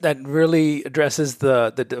 That really addresses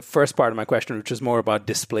the first part of my question, which is more about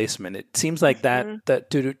displacement. It seems like that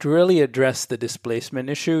to really address the displacement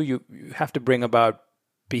issue, you have to bring about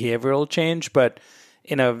behavioral change, but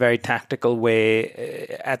in a very tactical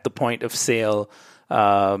way at the point of sale,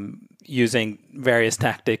 using various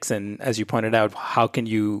tactics. And as you pointed out, how can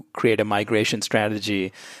you create a migration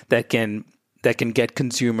strategy that can get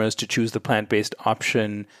consumers to choose the plant-based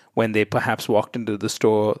option when they perhaps walked into the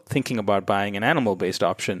store thinking about buying an animal-based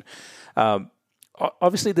option.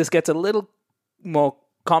 Obviously, this gets a little more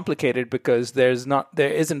complicated because there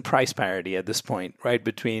isn't price parity at this point, right,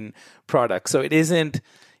 between products. So it isn't,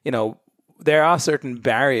 there are certain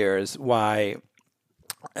barriers why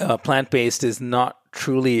plant-based is not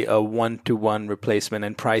truly a one-to-one replacement,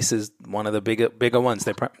 and price is one of the bigger ones.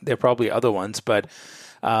 There are probably other ones, but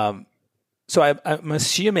so I'm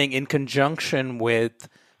assuming in conjunction with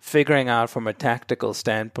figuring out from a tactical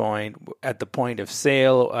standpoint at the point of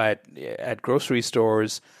sale at grocery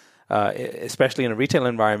stores, especially in a retail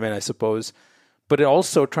environment, I suppose, but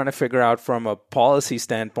also trying to figure out from a policy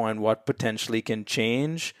standpoint what potentially can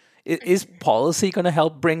change. Is policy going to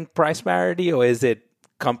help bring price parity, or is it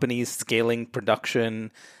companies scaling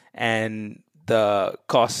production and the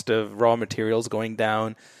cost of raw materials going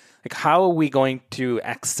down? Like, how are we going to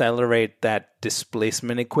accelerate that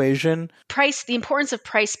displacement equation? The importance of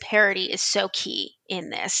price parity is so key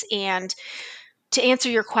in this. And to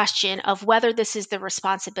answer your question of whether this is the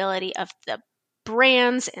responsibility of the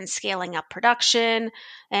brands and scaling up production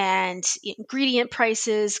and ingredient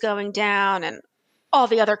prices going down and all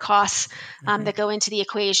the other costs that go into the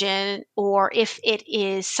equation, or if it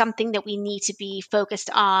is something that we need to be focused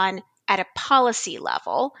on at a policy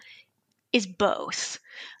level, is both.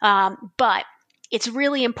 But it's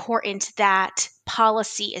really important that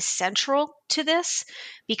policy is central to this,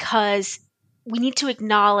 because we need to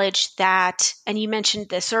acknowledge that, and you mentioned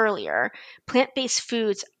this earlier, plant-based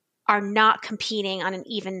foods are not competing on an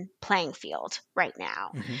even playing field right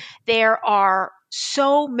now. There are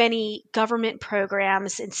so many government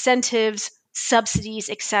programs, incentives, subsidies,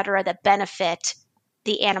 et cetera, that benefit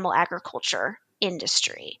the animal agriculture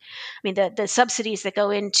industry. I mean, the subsidies that go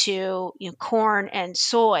into corn and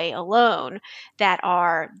soy alone, that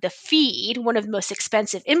are the feed, one of the most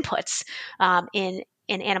expensive inputs in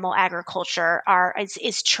animal agriculture,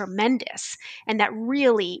 is tremendous, and that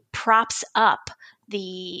really props up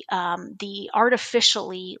the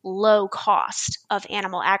artificially low cost of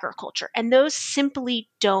animal agriculture, and those simply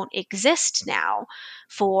don't exist now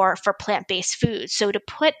for plant-based foods. So to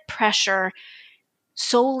put pressure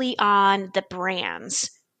solely on the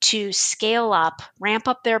brands to scale up, ramp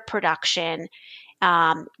up their production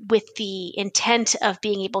with the intent of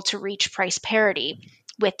being able to reach price parity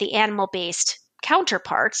with the animal-based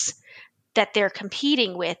counterparts that they're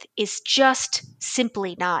competing with, is just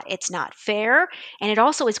simply it's not fair. And it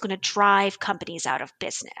also is going to drive companies out of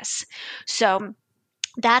business. So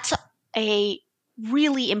that's a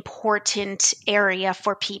really important area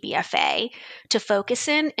for PBFA to focus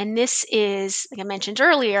in. And this is, like I mentioned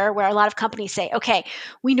earlier, where a lot of companies say, okay,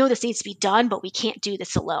 we know this needs to be done, but we can't do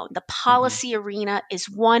this alone. The policy arena is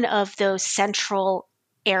one of those central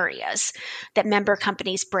areas that member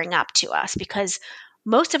companies bring up to us, because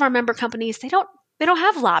most of our member companies, they don't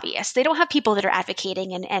have lobbyists. They don't have people that are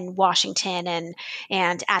advocating in Washington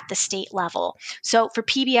and at the state level. So for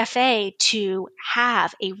PBFA to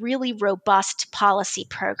have a really robust policy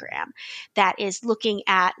program that is looking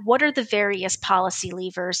at what are the various policy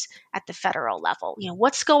levers at the federal level,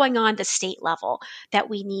 what's going on at the state level that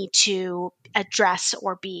we need to address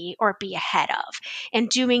or be ahead of, and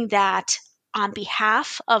doing that on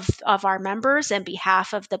behalf of our members and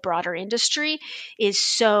behalf of the broader industry is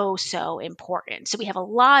so important. So we have a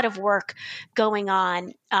lot of work going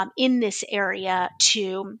on in this area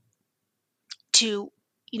to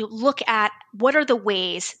look at what are the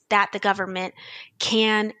ways that the government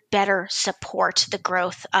can better support the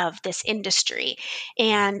growth of this industry.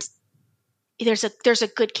 And there's a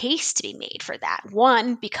good case to be made for that.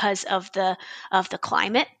 One, because of the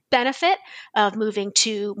climate benefit of moving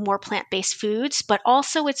to more plant-based foods, but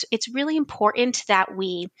also it's really important that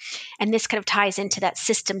we, and this kind of ties into that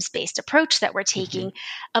systems-based approach that we're taking,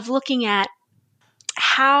 of looking at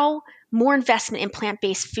how more investment in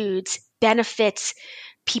plant-based foods benefits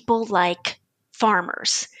people like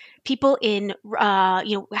farmers, people in how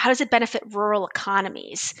does it benefit rural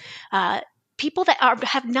economies, people that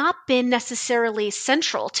have not been necessarily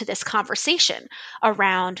central to this conversation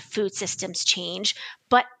around food systems change,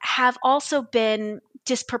 but have also been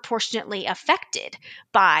disproportionately affected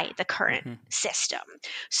by the current system.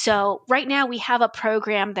 So right now we have a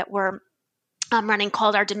program that we're running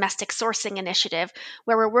called our Domestic Sourcing Initiative,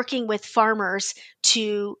 where we're working with farmers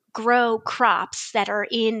to grow crops that are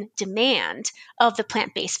in demand of the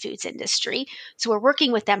plant-based foods industry. So we're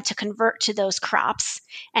working with them to convert to those crops,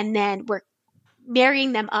 and then we're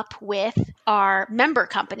marrying them up with our member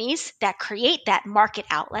companies that create that market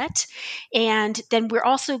outlet. And then we're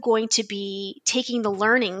also going to be taking the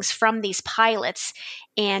learnings from these pilots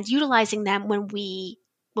and utilizing them when we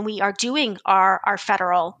are doing our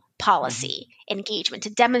federal policy engagement to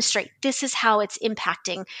demonstrate this is how it's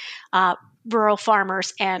impacting rural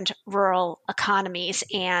farmers and rural economies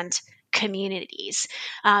and communities.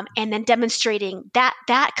 And then demonstrating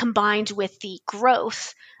that combined with the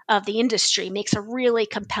growth of the industry makes a really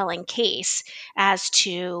compelling case as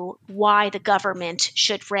to why the government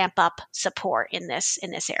should ramp up support in this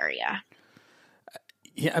area.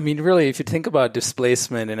 Yeah, I mean, really, if you think about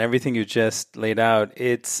displacement and everything you just laid out,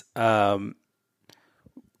 it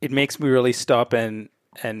makes me really stop and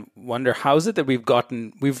wonder, how is it that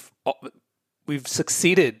we've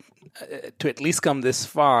succeeded to at least come this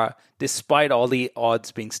far despite all the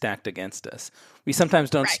odds being stacked against us. We sometimes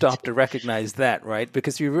don't stop to recognize that, right?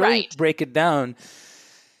 Because you really break it down,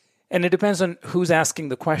 and it depends on who's asking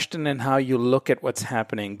the question and how you look at what's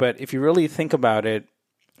happening. But if you really think about it,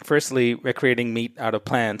 firstly, we're creating meat out of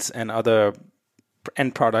plants and other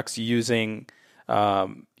end products using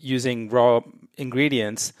raw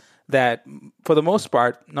ingredients that, for the most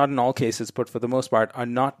part, not in all cases, but for the most part, are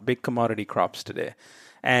not big commodity crops today,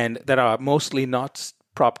 and that are mostly not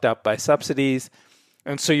propped up by subsidies.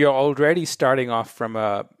 And so you're already starting off from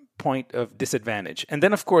a point of disadvantage. And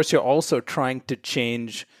then, of course, you're also trying to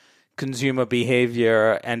change consumer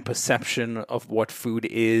behavior and perception of what food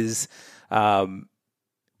is.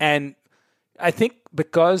 And I think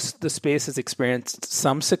because the space has experienced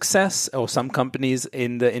some success, or some companies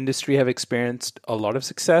in the industry have experienced a lot of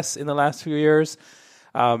success in the last few years,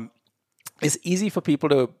 it's easy for people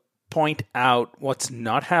to point out what's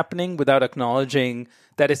not happening without acknowledging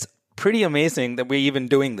that it's pretty amazing that we're even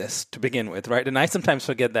doing this to begin with, right? And I sometimes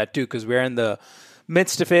forget that too, because we're in the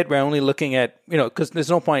midst of it. We're only looking at, because there's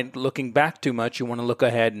no point looking back too much. You want to look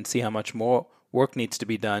ahead and see how much more work needs to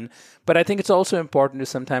be done. But I think it's also important to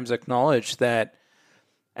sometimes acknowledge that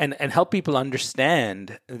and help people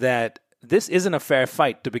understand that this isn't a fair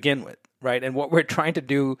fight to begin with, right? And what we're trying to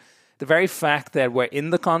do, the very fact that we're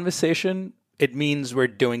in the conversation, it means we're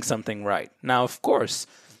doing something right. Now, of course,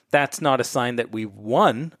 that's not a sign that we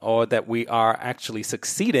won or that we are actually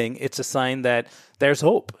succeeding. It's a sign that there's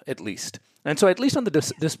hope, at least. And so at least on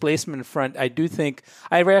the displacement front, I do think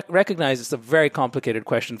I recognize it's a very complicated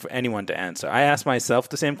question for anyone to answer. I ask myself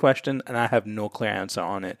the same question, and I have no clear answer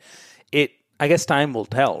on it. I guess time will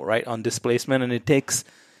tell, right, on displacement, and it takes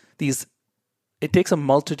a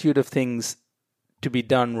multitude of things to be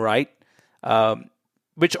done right,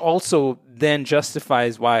 which also then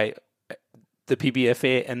justifies why the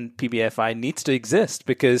PBFA and PBFI needs to exist,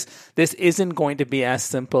 because this isn't going to be as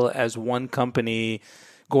simple as one company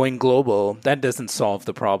going global. That doesn't solve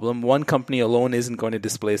the problem. One company alone isn't going to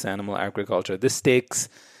displace animal agriculture. This takes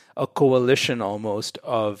a coalition almost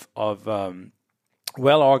of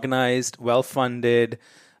well-organized, well-funded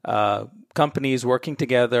companies working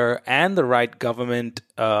together and the right government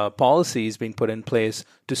policies being put in place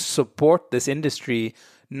to support this industry,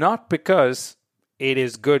 not because it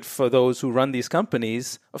is good for those who run these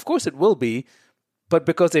companies. Of course it will be, but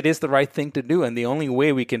because it is the right thing to do. And the only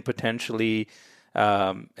way we can potentially,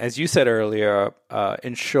 as you said earlier,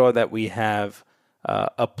 ensure that we have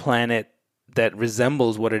a planet that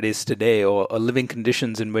resembles what it is today, or living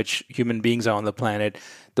conditions in which human beings are on the planet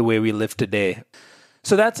the way we live today.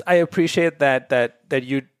 So I appreciate that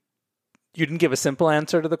you didn't give a simple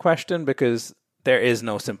answer to the question, because there is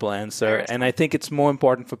no simple answer. And I think it's more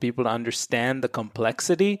important for people to understand the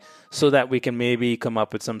complexity so that we can maybe come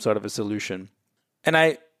up with some sort of a solution.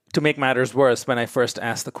 And to make matters worse, when I first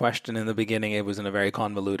asked the question in the beginning, it was in a very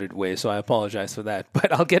convoluted way. So I apologize for that.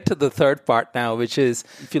 But I'll get to the third part now, which is,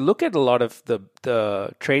 if you look at a lot of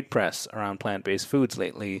the trade press around plant-based foods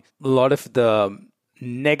lately, a lot of the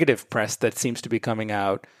negative press that seems to be coming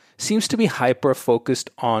out seems to be hyper-focused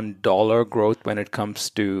on dollar growth when it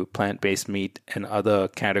comes to plant-based meat and other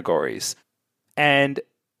categories. And,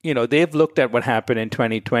 they've looked at what happened in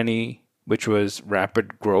 2020, which was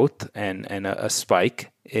rapid growth and a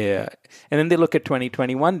spike. And then they look at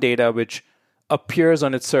 2021 data, which appears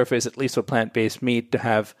on its surface, at least for plant-based meat, to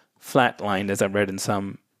have flatlined, as I read in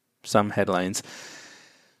some headlines.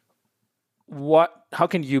 How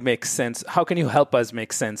can you make sense? How can you help us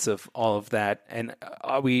make sense of all of that? And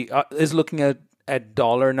is looking at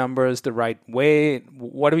dollar numbers the right way?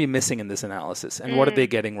 What are we missing in this analysis, and what are they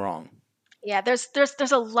getting wrong? Yeah, there's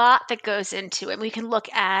a lot that goes into it. We can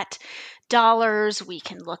look at dollars, we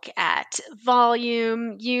can look at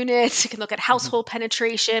volume, units, we can look at household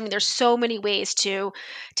penetration. I mean, there's so many ways to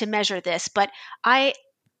measure this, but I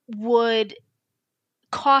would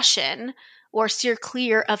caution or steer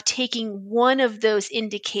clear of taking one of those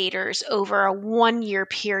indicators over a 1-year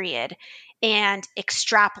period and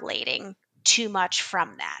extrapolating too much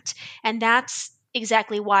from that. And that's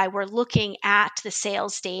exactly why we're looking at the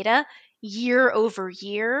sales data year over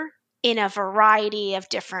year in a variety of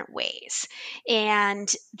different ways.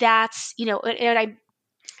 And that's, to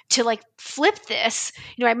flip this,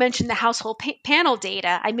 I mentioned the household panel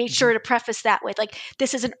data. I made sure to preface that with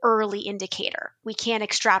this is an early indicator. We can't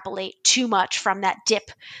extrapolate too much from that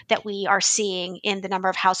dip that we are seeing in the number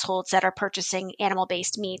of households that are purchasing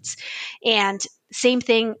animal-based meats. And same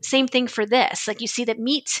thing for this. You see that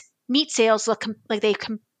meat sales look like they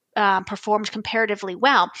performed comparatively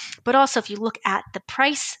well, but also if you look at the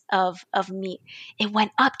price of meat, it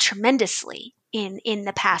went up tremendously in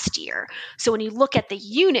the past year. So when you look at the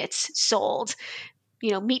units sold,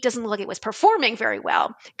 meat doesn't look like it was performing very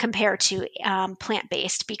well compared to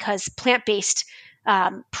plant-based, because plant-based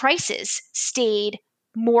prices stayed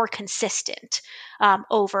more consistent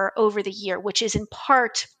over the year, which is in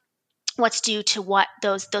part what's due to what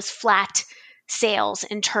those flat sales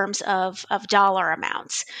in terms of dollar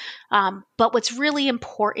amounts. But what's really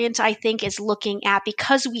important, I think, is looking at,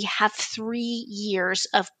 because we have 3 years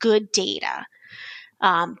of good data,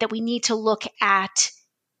 that we need to look at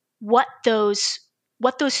what those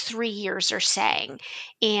 3 years are saying.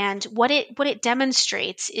 And what it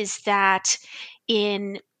demonstrates is that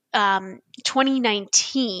in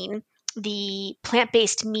 2019, the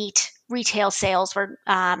plant-based meat retail sales were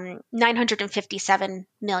 $957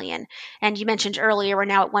 million. And you mentioned earlier, we're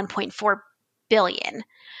now at $1.4 billion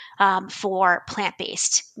for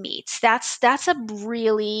plant-based meats. That's a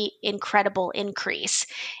really incredible increase.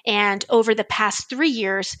 And over the past 3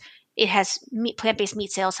 years, plant-based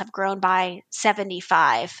meat sales have grown by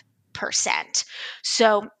 75%.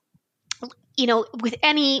 So, with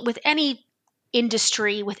any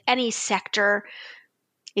industry, with any sector,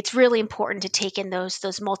 it's really important to take in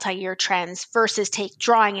those multi-year trends versus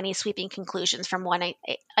drawing any sweeping conclusions from one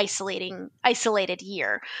isolated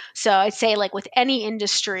year. So I'd say, like with any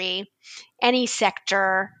industry, any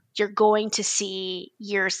sector, you're going to see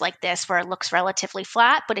years like this where it looks relatively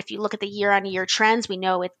flat. But if you look at the year-on-year trends, we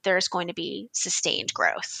know there's going to be sustained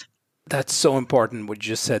growth. That's so important what you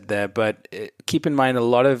just said there. But keep in mind, a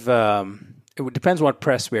lot of it depends what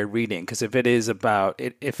press we're reading. Because if it is about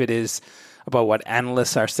what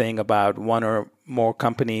analysts are saying about one or more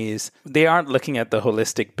companies, they aren't looking at the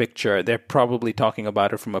holistic picture. They're probably talking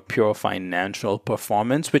about it from a pure financial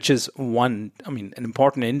performance, which is an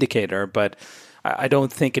important indicator, but I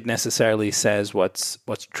don't think it necessarily says what's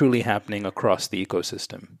truly happening across the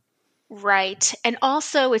ecosystem. Right. And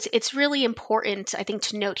also it's really important, I think,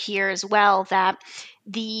 to note here as well that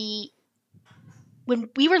when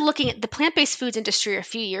we were looking at the plant-based foods industry a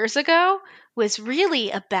few years ago was really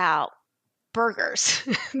about burgers.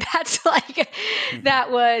 That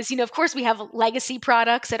was, of course we have legacy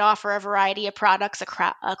products that offer a variety of products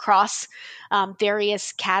across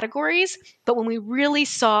various categories. But when we really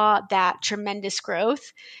saw that tremendous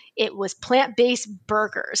growth, it was plant-based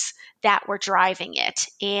burgers that were driving it.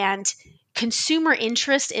 And consumer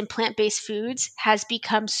interest in plant-based foods has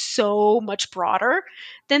become so much broader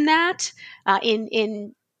than that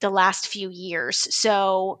in the last few years.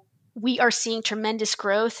 So we are seeing tremendous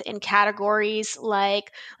growth in categories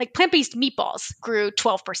like plant-based meatballs grew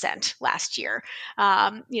 12% last year.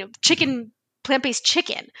 Plant-based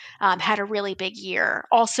chicken had a really big year.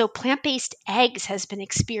 Also, plant-based eggs has been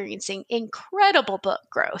experiencing incredible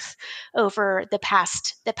growth over the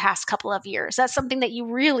past couple of years. That's something that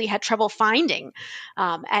you really had trouble finding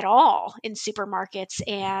at all in supermarkets,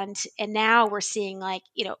 and now we're seeing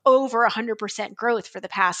over 100% growth for the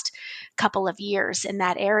past couple of years in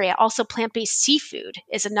that area. Also, plant-based seafood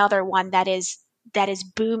is another one that is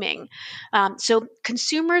booming. So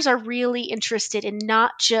consumers are really interested in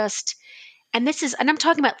not just, and I'm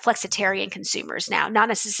talking about flexitarian consumers now, not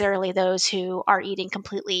necessarily those who are eating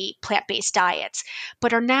completely plant-based diets,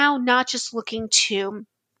 but are now not just looking to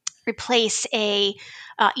replace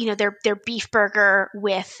their beef burger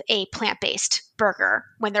with a plant-based burger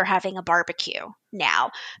when they're having a barbecue.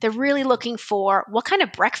 Now they're really looking for what kind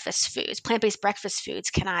of plant-based breakfast foods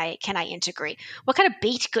can I integrate? What kind of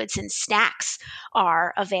baked goods and snacks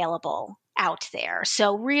are available out there?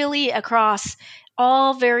 So really across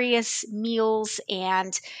all various meals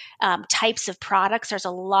and types of products, there's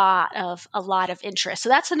a lot of interest. So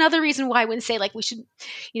that's another reason why I wouldn't say we should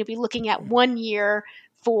be looking at 1 year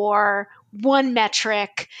for one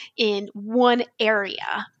metric in one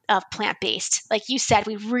area of plant-based. Like you said,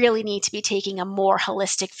 we really need to be taking a more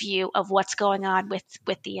holistic view of what's going on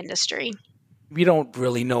with the industry. We don't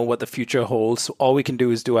really know what the future holds. All we can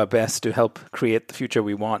do is do our best to help create the future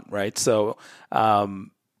we want, right? So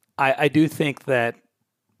I do think that,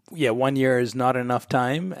 1 year is not enough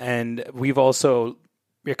time. And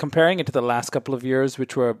we're comparing it to the last couple of years,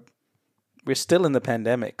 which we're still in the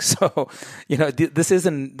pandemic. So, this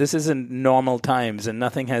isn't normal times, and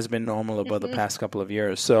nothing has been normal about the past couple of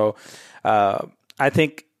years. So I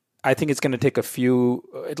think it's going to take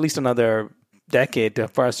at least another decade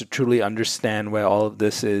for us to truly understand where all of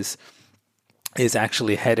this is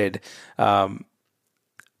actually headed.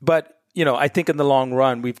 But I think in the long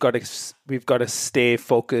run, we've got to stay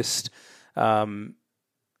focused, and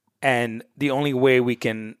the only way we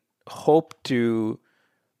can hope to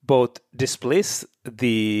both displace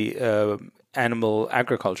the animal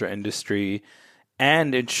agriculture industry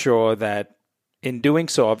and ensure that in doing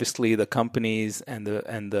so, obviously the companies and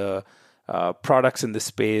the products in the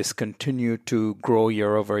space continue to grow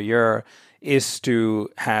year over year, is to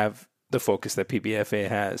have the focus that PBFA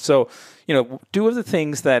has. So, two of the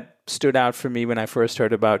things that stood out for me when I first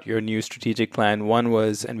heard about your new strategic plan, one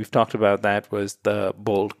was, and we've talked about that, was the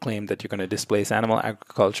bold claim that you're going to displace animal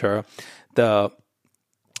agriculture, the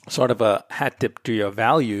sort of a hat tip to your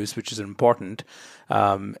values, which is important,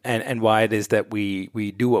 and why it is that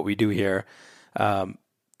we do what we do here.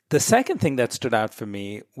 The second thing that stood out for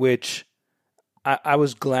me, which I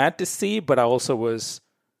was glad to see, but I also was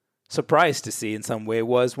surprised to see in some way,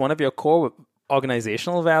 was one of your core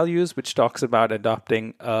organizational values, which talks about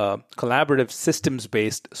adopting a collaborative,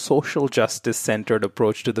 systems-based, social justice-centered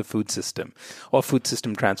approach to the food system or food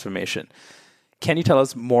system transformation. Can you tell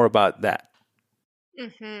us more about that?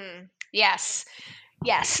 Mm-hmm. Yes.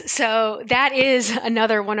 So that is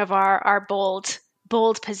another one of our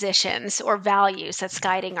bold positions or values that's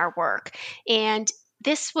guiding our work. And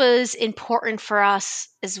this was important for us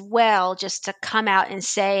as well, just to come out and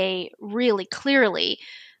say really clearly,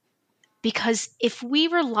 because if we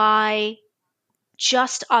rely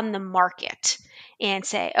just on the market and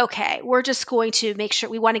say, okay, we're just going to make sure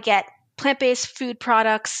we want to get plant-based food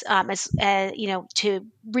products to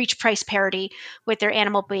reach price parity with their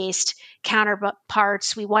animal-based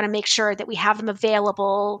counterparts. We want to make sure that we have them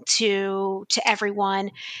available to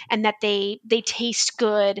everyone and that they taste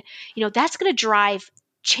good. That's going to drive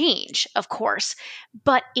change, of course,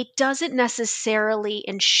 but it doesn't necessarily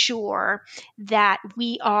ensure that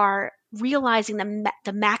we are realizing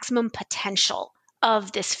the maximum potential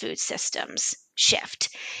of this food systems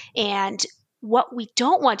shift. And what we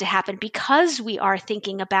don't want to happen, because we are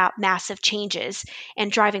thinking about massive changes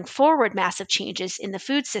and driving forward massive changes in the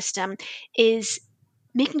food system, is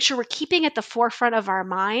making sure we're keeping at the forefront of our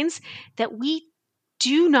minds that we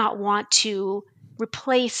do not want to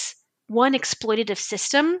replace one exploitative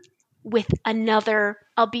system with another,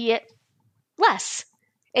 albeit less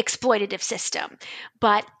exploitative system.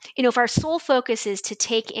 But, if our sole focus is to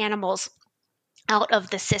take animals out of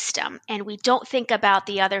the system and we don't think about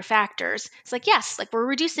the other factors, it's like, yes, like we're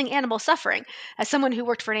reducing animal suffering. As someone who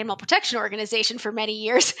worked for an animal protection organization for many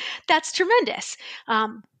years, that's tremendous.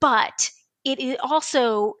 But it is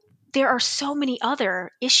also, there are so many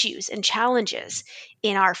other issues and challenges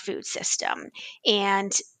in our food system.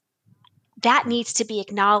 And that needs to be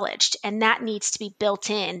acknowledged, and that needs to be built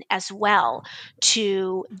in as well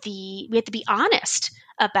we have to be honest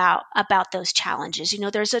about those challenges.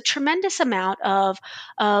 There's a tremendous amount of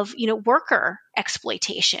worker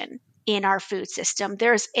exploitation in our food system.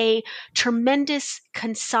 There's a tremendous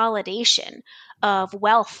consolidation of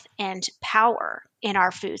wealth and power in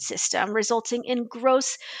our food system, resulting in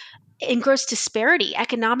gross disparity,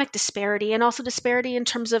 economic disparity, and also disparity in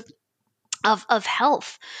terms of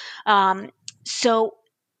health. So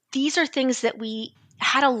these are things that we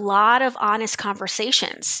had a lot of honest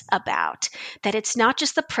conversations about, that it's not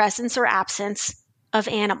just the presence or absence of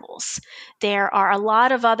animals. There are a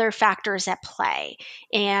lot of other factors at play.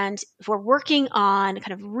 And if we're working on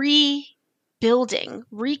kind of rebuilding,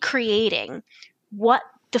 recreating what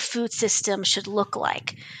the food system should look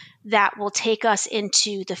like that will take us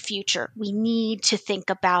into the future, we need to think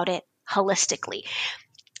about it holistically.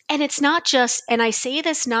 And it's not just, and I say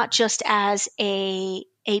this not just as a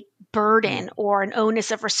burden or an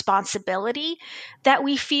onus of responsibility that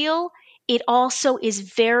we feel, it also is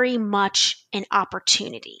very much an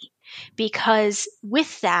opportunity. Because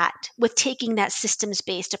with taking that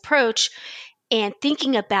systems-based approach and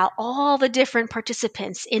thinking about all the different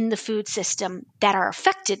participants in the food system that are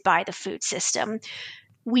affected by the food system,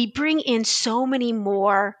 we bring in so many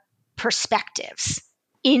more perspectives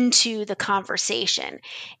into the conversation.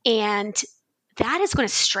 And that is going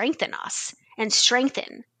to strengthen us and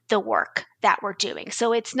strengthen the work that we're doing.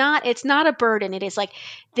 So it's not a burden. It is like,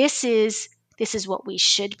 this is what we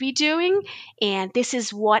should be doing. And this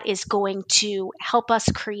is what is going to help us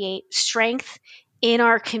create strength in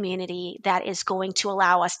our community that is going to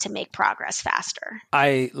allow us to make progress faster.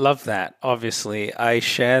 I love that. Obviously, I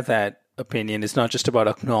share that opinion. It's not just about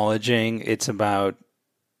acknowledging, it's about,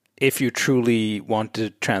 if you truly want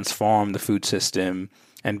to transform the food system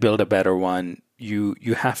and build a better one, you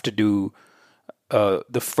have to do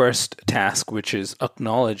the first task, which is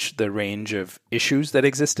acknowledge the range of issues that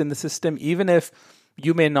exist in the system, even if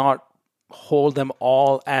you may not hold them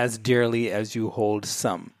all as dearly as you hold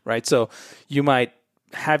some, right? So you might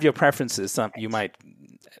have your preferences.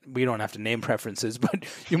 We don't have to name preferences, but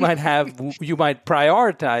you might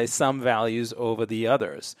prioritize some values over the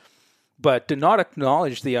others. But to not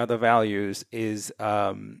acknowledge the other values is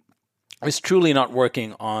truly not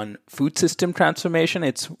working on food system transformation.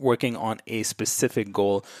 It's working on a specific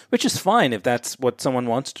goal, which is fine if that's what someone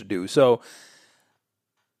wants to do. So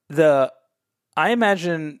I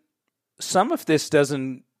imagine some of this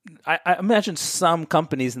doesn't. I imagine some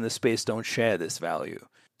companies in the space don't share this value,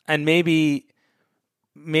 and maybe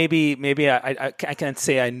I can't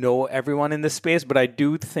say I know everyone in this space, but I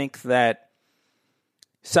do think that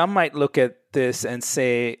some might look at this and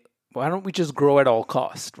say, why don't we just grow at all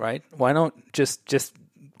cost, right? Why don't just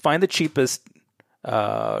find the cheapest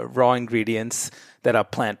raw ingredients that are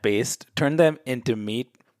plant-based, turn them into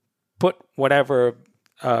meat, put whatever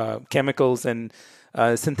chemicals and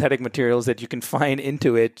synthetic materials that you can find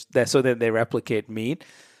into it so that they replicate meat.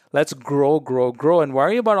 Let's grow, and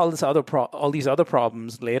worry about all these other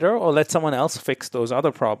problems later, or let someone else fix those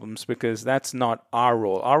other problems, because that's not our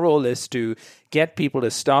role. Our role is to get people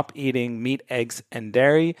to stop eating meat, eggs, and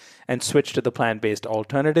dairy and switch to the plant-based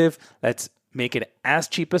alternative. Let's make it as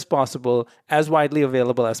cheap as possible, as widely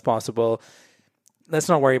available as possible. Let's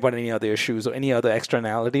not worry about any other issues or any other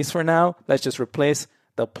externalities for now. Let's just replace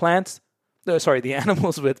the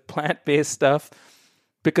animals with plant-based stuff.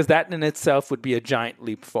 because that in itself would be a giant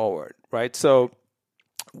leap forward, right? So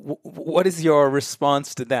what is your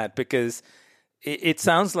response to that? Because it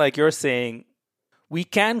sounds like you're saying we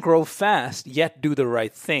can grow fast, yet do the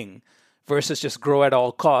right thing, versus just grow at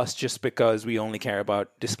all costs just because we only care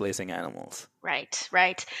about displacing animals. Right,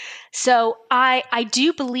 right. So I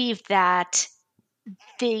do believe that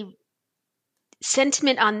the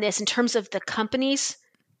sentiment on this in terms of the company's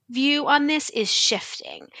view on this is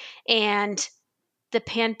shifting. And the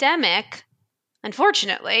pandemic,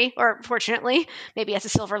 unfortunately, or fortunately, maybe as a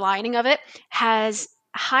silver lining of it, has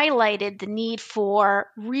highlighted the need for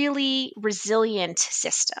really resilient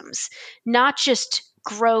systems, not just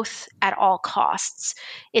growth at all costs.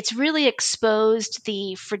 It's really exposed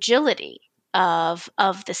the fragility of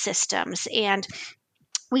the systems. And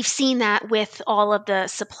we've seen that with all of the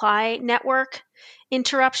supply network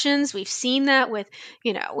interruptions. We've seen that with,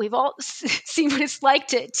 we've all seen what it's like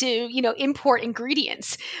to import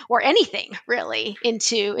ingredients or anything really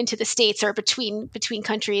into the States or between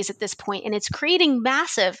countries at this point. And it's creating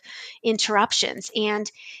massive interruptions. And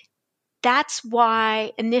that's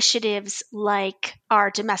why initiatives like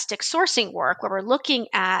our domestic sourcing work, where we're looking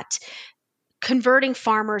at converting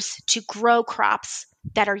farmers to grow crops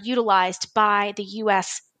that are utilized by the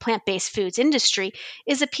U.S. plant-based foods industry,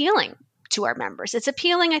 is appealing to our members. It's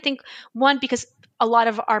appealing, I think, one, because a lot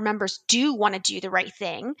of our members do want to do the right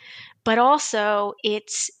thing, but also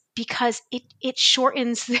it's because it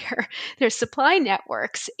shortens their supply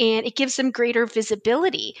networks and it gives them greater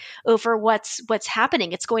visibility over what's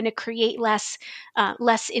happening. It's going to create less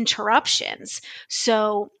interruptions.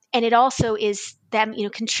 So, and it also is them,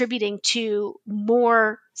 contributing to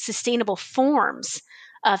more sustainable forms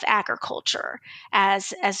of agriculture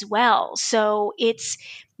as well. So it's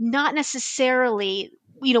not necessarily,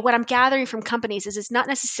 what I'm gathering from companies is it's not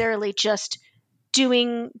necessarily just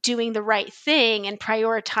doing the right thing and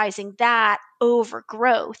prioritizing that over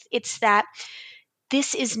growth. It's that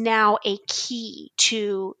this is now a key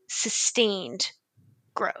to sustained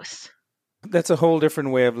growth. That's a whole different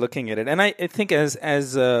way of looking at it. And I think as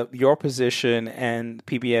your position and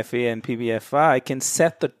PBFA and PBFI can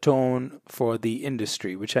set the tone for the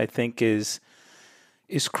industry, which I think is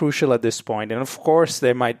crucial at this point. And of course,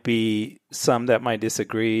 there might be some that might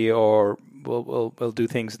disagree or will do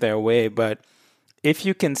things their way. But if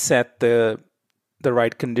you can set the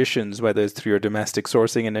right conditions, whether it's through your domestic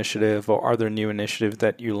sourcing initiative or other new initiatives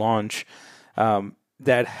that you launch,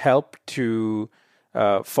 that help to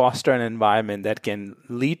foster an environment that can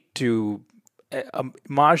lead to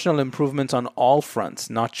marginal improvements on all fronts,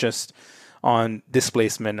 not just on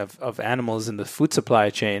displacement of animals in the food supply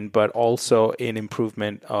chain, but also in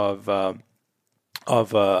improvement of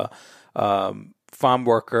farm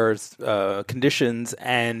workers' conditions,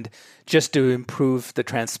 and just to improve the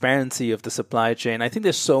transparency of the supply chain. I think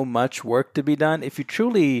there's so much work to be done. If you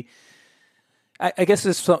truly, I guess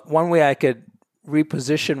there's one way I could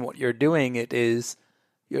reposition what you're doing. It is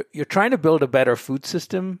you're trying to build a better food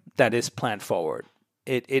system that is plant forward.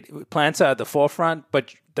 Plants are at the forefront,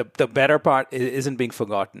 but the better part isn't being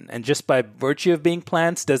forgotten. And just by virtue of being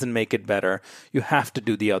plants doesn't make it better. You have to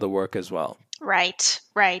do the other work as well. Right.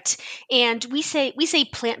 And we say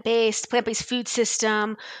plant-based food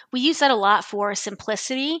system. We use that a lot for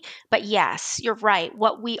simplicity, but yes, you're right.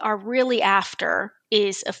 What we are really after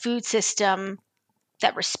is a food system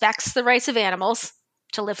that respects the rights of animals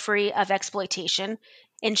to live free of exploitation,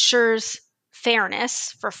 ensures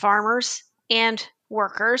fairness for farmers and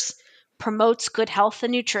workers, promotes good health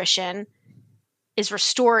and nutrition, is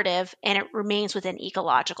restorative, and it remains within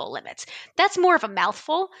ecological limits. That's more of a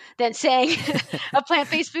mouthful than saying a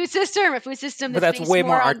plant-based food system, a food system that's way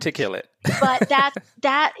more articulate. But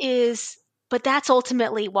that's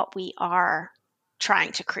ultimately what we are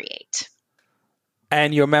trying to create.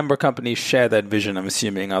 And your member companies share that vision, I'm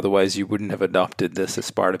assuming. Otherwise, you wouldn't have adopted this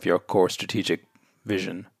as part of your core strategic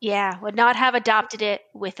vision. Yeah, would not have adopted it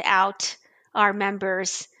without our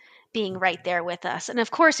members being right there with us. And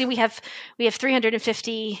of course, we have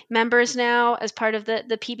 350 members now as part of the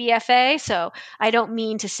PBFA. So I don't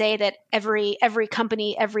mean to say that every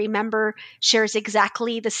company, every member shares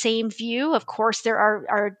exactly the same view. Of course, there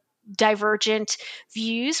are divergent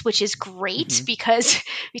views, which is great because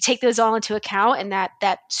we take those all into account, and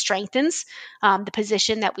that strengthens the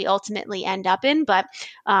position that we ultimately end up in. But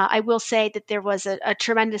I will say that there was a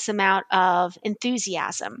tremendous amount of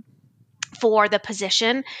enthusiasm for the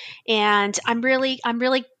position, and I'm really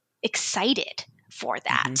excited for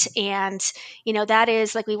that. And that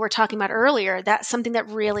is, like we were talking about earlier, that's something that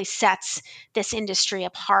really sets this industry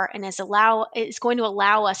apart and is going to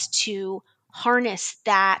allow us to harness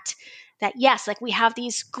that that yes, like we have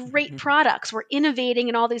these great products, we're innovating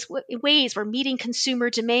in all these ways, we're meeting consumer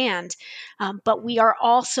demand, but we are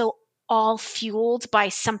also all fueled by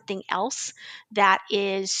something else that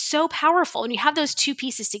is so powerful. And you have those two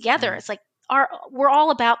pieces together. It's like we're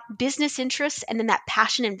all about business interests and then that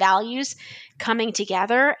passion and values coming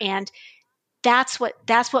together. And that's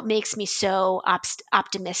what makes me so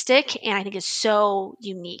optimistic, and I think is so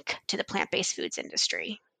unique to the plant-based foods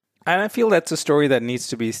industry. And I feel that's a story that needs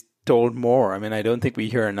to be told more. I mean, I don't think we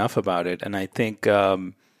hear enough about it, and I think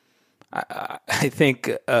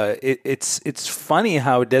it's funny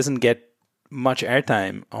how it doesn't get much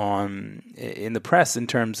airtime in the press in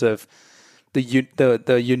terms of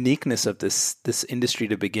the uniqueness of this industry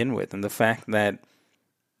to begin with, and the fact that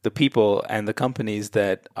the people and the companies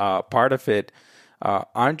that are part of it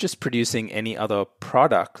aren't just producing any other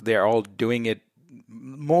product. They're all doing it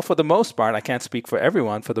more, for the most part, I can't speak for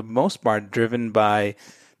everyone, for the most part, driven by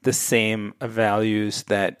the same values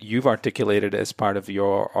that you've articulated as part of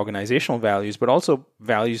your organizational values, but also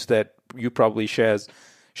values that you probably share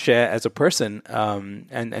as a person,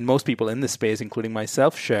 and most people in this space, including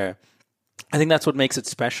myself, share. I think that's what makes it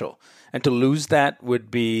special. And to lose that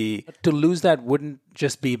wouldn't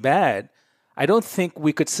just be bad. I don't think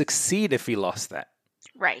we could succeed if we lost that.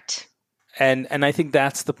 Right. And I think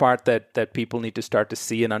that's the part that people need to start to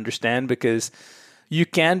see and understand, because you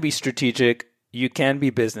can be strategic, you can be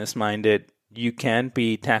business minded, you can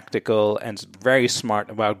be tactical and very smart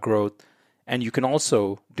about growth, and you can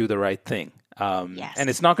also do the right thing. Yes. And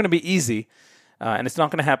it's not going to be easy, and it's not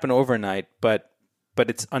going to happen overnight, but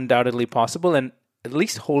it's undoubtedly possible. And at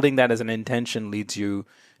least holding that as an intention leads you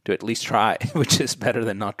to at least try, which is better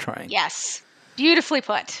than not trying. Yes. Beautifully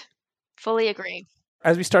put. Fully agree.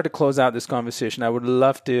 As we start to close out this conversation, I would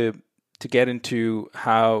love to get into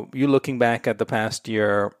how you, looking back at the past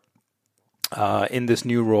year in this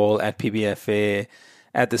new role at PBFA,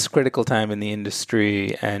 at this critical time in the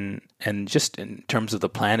industry, and just in terms of the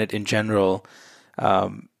planet in general.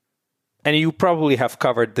 And you probably have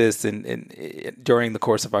covered this in during the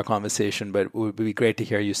course of our conversation, but it would be great to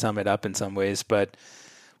hear you sum it up in some ways. But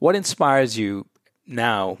what inspires you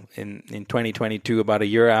now in 2022, about a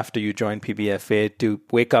year after you joined PBFA, to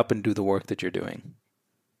wake up and do the work that you're doing?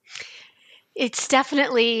 It is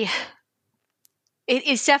definitely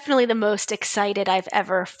the most excited I've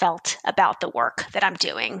ever felt about the work that I'm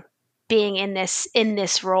doing. Being in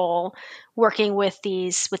this role, working with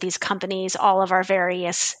these companies, all of our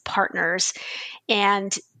various partners,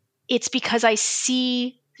 and it's because I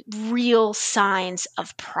see real signs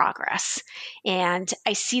of progress, and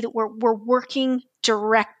I see that we're working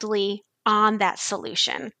directly on that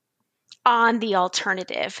solution, on the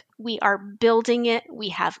alternative. We are building it. We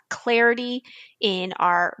have clarity in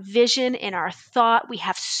our vision, in our thought. We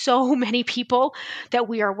have so many people that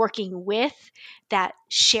we are working with that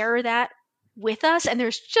share that with us. And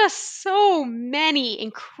there's just so many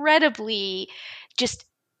incredibly just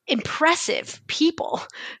impressive people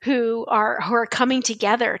who are coming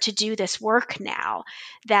together to do this work now,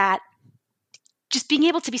 that just being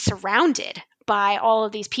able to be surrounded by all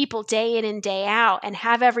of these people day in and day out, and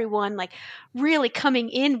have everyone like really coming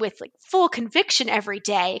in with like full conviction every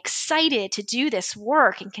day, excited to do this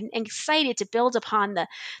work and excited to build upon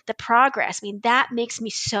the progress. I mean, that makes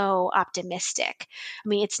me so optimistic. I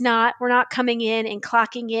mean, we're not coming in and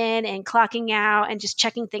clocking out and just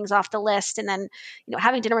checking things off the list and then,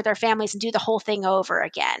 having dinner with our families and do the whole thing over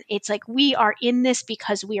again. It's like we are in this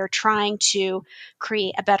because we are trying to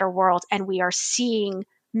create a better world, and we are seeing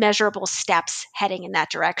measurable steps heading in that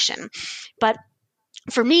direction. But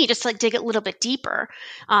for me, just to like dig a little bit deeper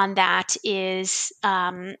on that is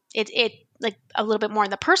it like a little bit more on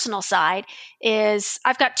the personal side is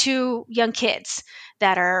I've got two young kids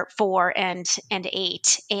that are 4 and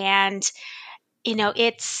 8, and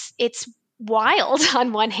it's wild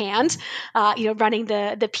on one hand, running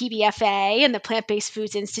the PBFA and the Plant-Based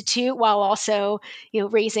Foods Institute while also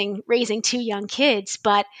raising 2 young kids.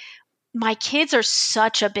 But my kids are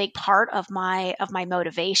such a big part of my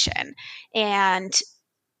motivation, and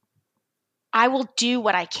I will do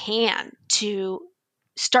what I can to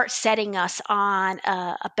start setting us on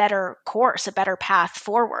a better course, a better path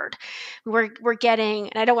forward. We're getting,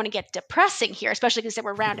 and I don't want to get depressing here, especially because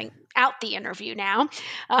we're rounding out the interview now,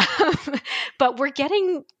 but we're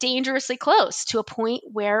getting dangerously close to a point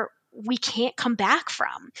where we can't come back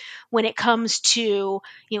from when it comes to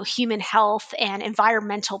human health and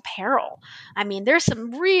environmental peril. I mean, there's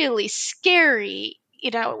some really scary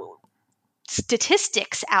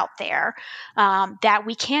statistics out there that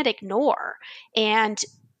we can't ignore, and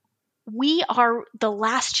we are the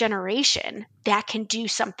last generation that can do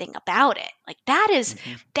something about it. Like that is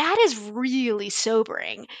really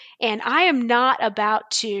sobering. And I am not about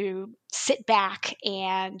to sit back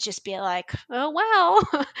and just be like, oh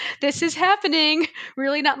wow, this is happening.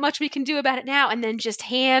 Really not much we can do about it now. And then just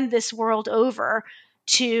hand this world over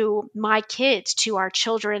to my kids, to our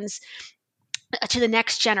children's, to the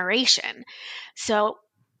next generation. So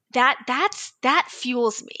that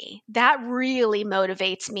fuels me. That really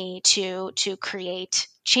motivates me to create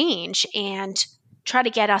change and try to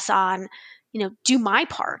get us on, do my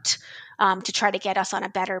part to try to get us on a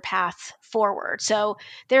better path forward. So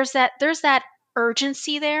there's that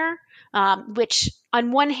urgency there, which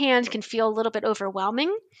on one hand can feel a little bit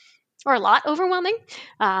overwhelming, or a lot overwhelming,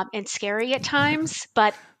 and scary at times.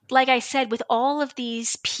 But like I said, with all of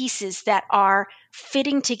these pieces that are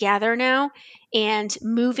fitting together now and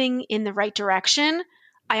moving in the right direction,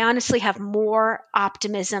 I honestly have more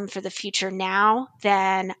optimism for the future now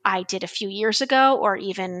than I did a few years ago, or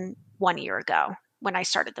even 1 year ago when I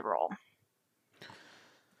started the role.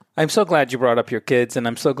 I'm so glad you brought up your kids, and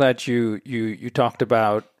I'm so glad you talked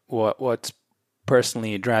about what's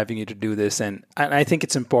personally driving you to do this. And I think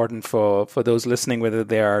it's important for those listening, whether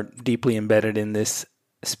they are deeply embedded in this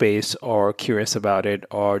space or curious about it,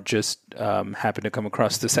 or just happen to come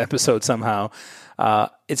across this episode somehow.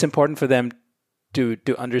 It's important for them to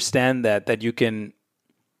understand that you can,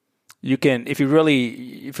 if you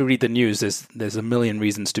read the news, there's a million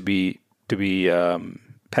reasons to be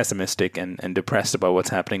pessimistic and depressed about what's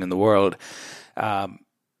happening in the world.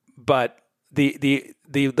 But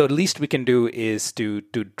the least we can do is to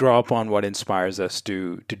draw upon what inspires us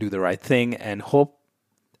to do the right thing, and hope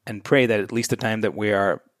and pray that at least the time that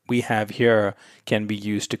we have here can be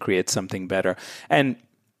used to create something better. And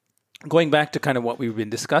going back to kind of what we've been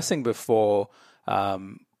discussing before,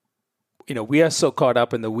 we are so caught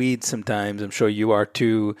up in the weeds sometimes. I'm sure you are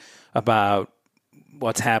too, about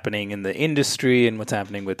what's happening in the industry and what's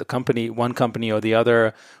happening with one company or the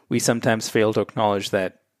other. We sometimes fail to acknowledge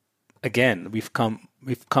that, again, we've come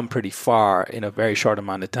pretty far in a very short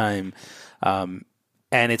amount of time, and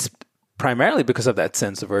it's primarily because of that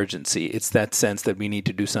sense of urgency. It's that sense that we need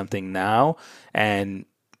to do something now, and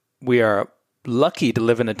we are lucky to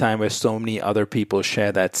live in a time where so many other people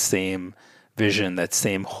share that same vision, that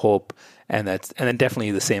same hope, and then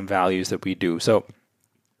definitely the same values that we do. So,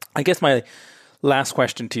 I guess my last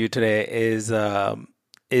question to you today is I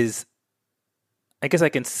guess I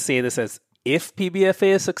can say this as, if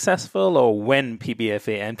PBFA is successful, or when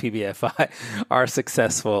PBFA and PBFI are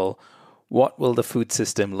successful, what will the food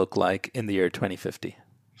system look like in the year 2050?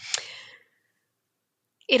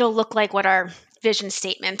 It'll look like what our vision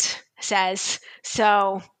statement says.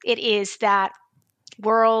 So it is that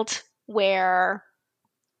world where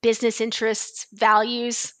business interests,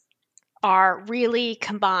 values are really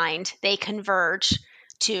combined. They converge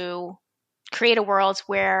to create a world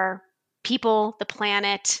where people, the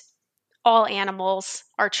planet, all animals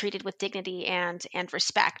are treated with dignity and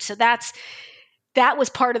respect. So that was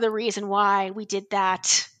part of the reason why we did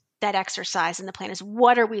that exercise in the plan, is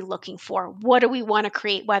what are we looking for? What do we want to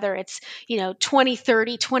create? Whether it's,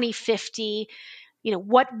 2030, 2050,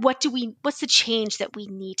 what's the change that we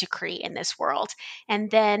need to create in this world?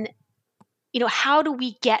 And then, how do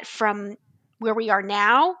we get from where we are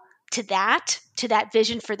now to that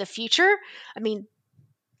vision for the future? I mean,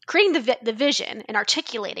 creating the vision and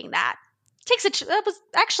articulating that that was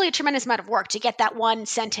actually a tremendous amount of work to get that one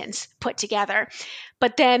sentence put together.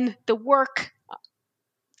 But then the work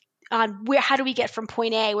on how do we get from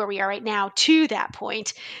point A, where we are right now, to that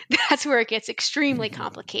point, that's where it gets extremely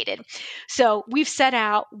complicated. So we've set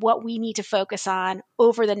out what we need to focus on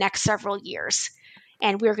over the next several years.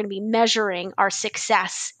 And we're going to be measuring our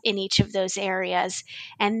success in each of those areas.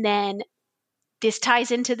 And then this ties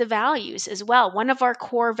into the values as well. One of our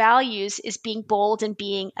core values is being bold and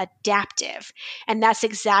being adaptive. And that's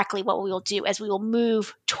exactly what we will do as we will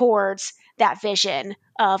move towards that vision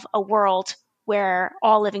of a world where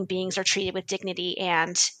all living beings are treated with dignity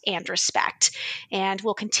and respect. And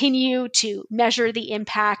we'll continue to measure the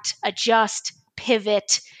impact, adjust,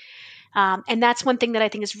 pivot. And that's one thing that I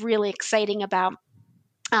think is really exciting about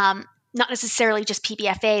not necessarily just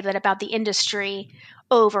PBFA, but about the industry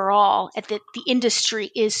overall. The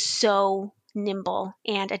industry is so nimble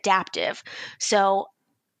and adaptive. So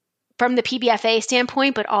from the PBFA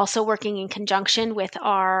standpoint, but also working in conjunction with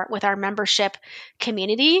our membership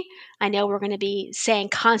community, I know we're going to be saying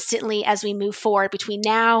constantly as we move forward between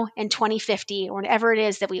now and 2050, or whenever it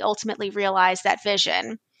is that we ultimately realize that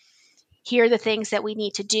vision, here are the things that we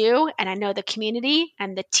need to do. And I know the community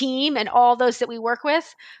and the team and all those that we work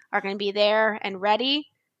with are going to be there and ready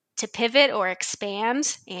to pivot or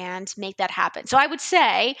expand and make that happen. So I would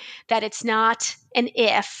say that it's not an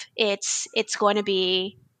if, it's going to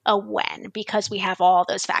be a when, because we have all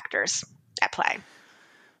those factors at play.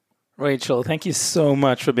 Rachel, thank you so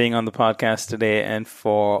much for being on the podcast today and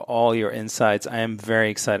for all your insights. I am very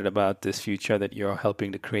excited about this future that you're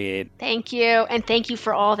helping to create. Thank you. And thank you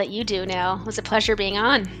for all that you do, Neil. It was a pleasure being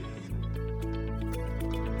on.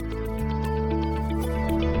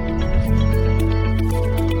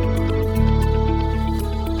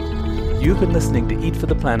 You've been listening to Eat for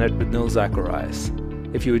the Planet with Neil Zacharias.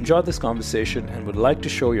 If you enjoyed this conversation and would like to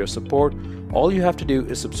show your support, all you have to do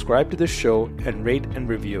is subscribe to this show and rate and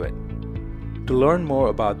review it. To learn more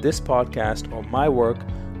about this podcast or my work,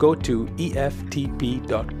 go to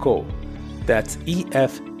EFTP.co. That's EFTP.co.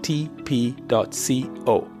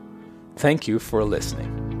 Thank you for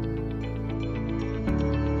listening.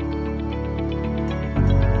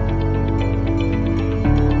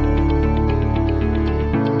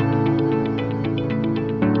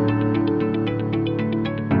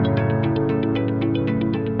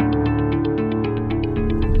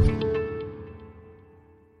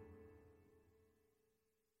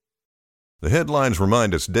 The headlines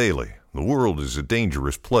remind us daily, the world is a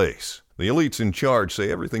dangerous place. The elites in charge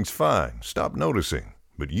say everything's fine, stop noticing.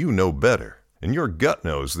 But you know better. And your gut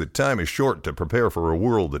knows that time is short to prepare for a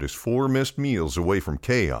world that is 4 missed meals away from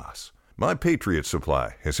chaos. My Patriot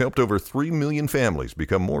Supply has helped over 3 million families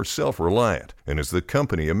become more self-reliant and is the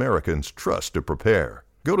company Americans trust to prepare.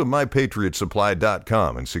 Go to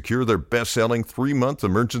MyPatriotSupply.com and secure their best-selling 3-month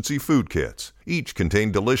emergency food kits. Each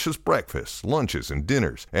contain delicious breakfasts, lunches, and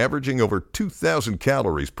dinners, averaging over 2,000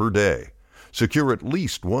 calories per day. Secure at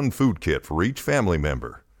least 1 food kit for each family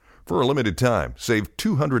member. For a limited time, save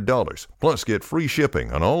 $200, plus get free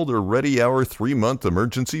shipping on all their Ready Hour 3-month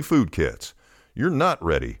emergency food kits. You're not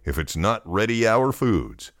ready if it's not Ready Hour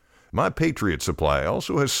Foods. My Patriot Supply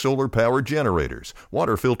also has solar power generators,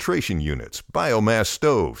 water filtration units, biomass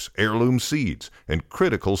stoves, heirloom seeds, and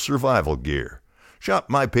critical survival gear. Shop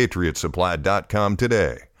MyPatriotSupply.com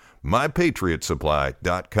today.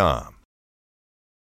 MyPatriotSupply.com.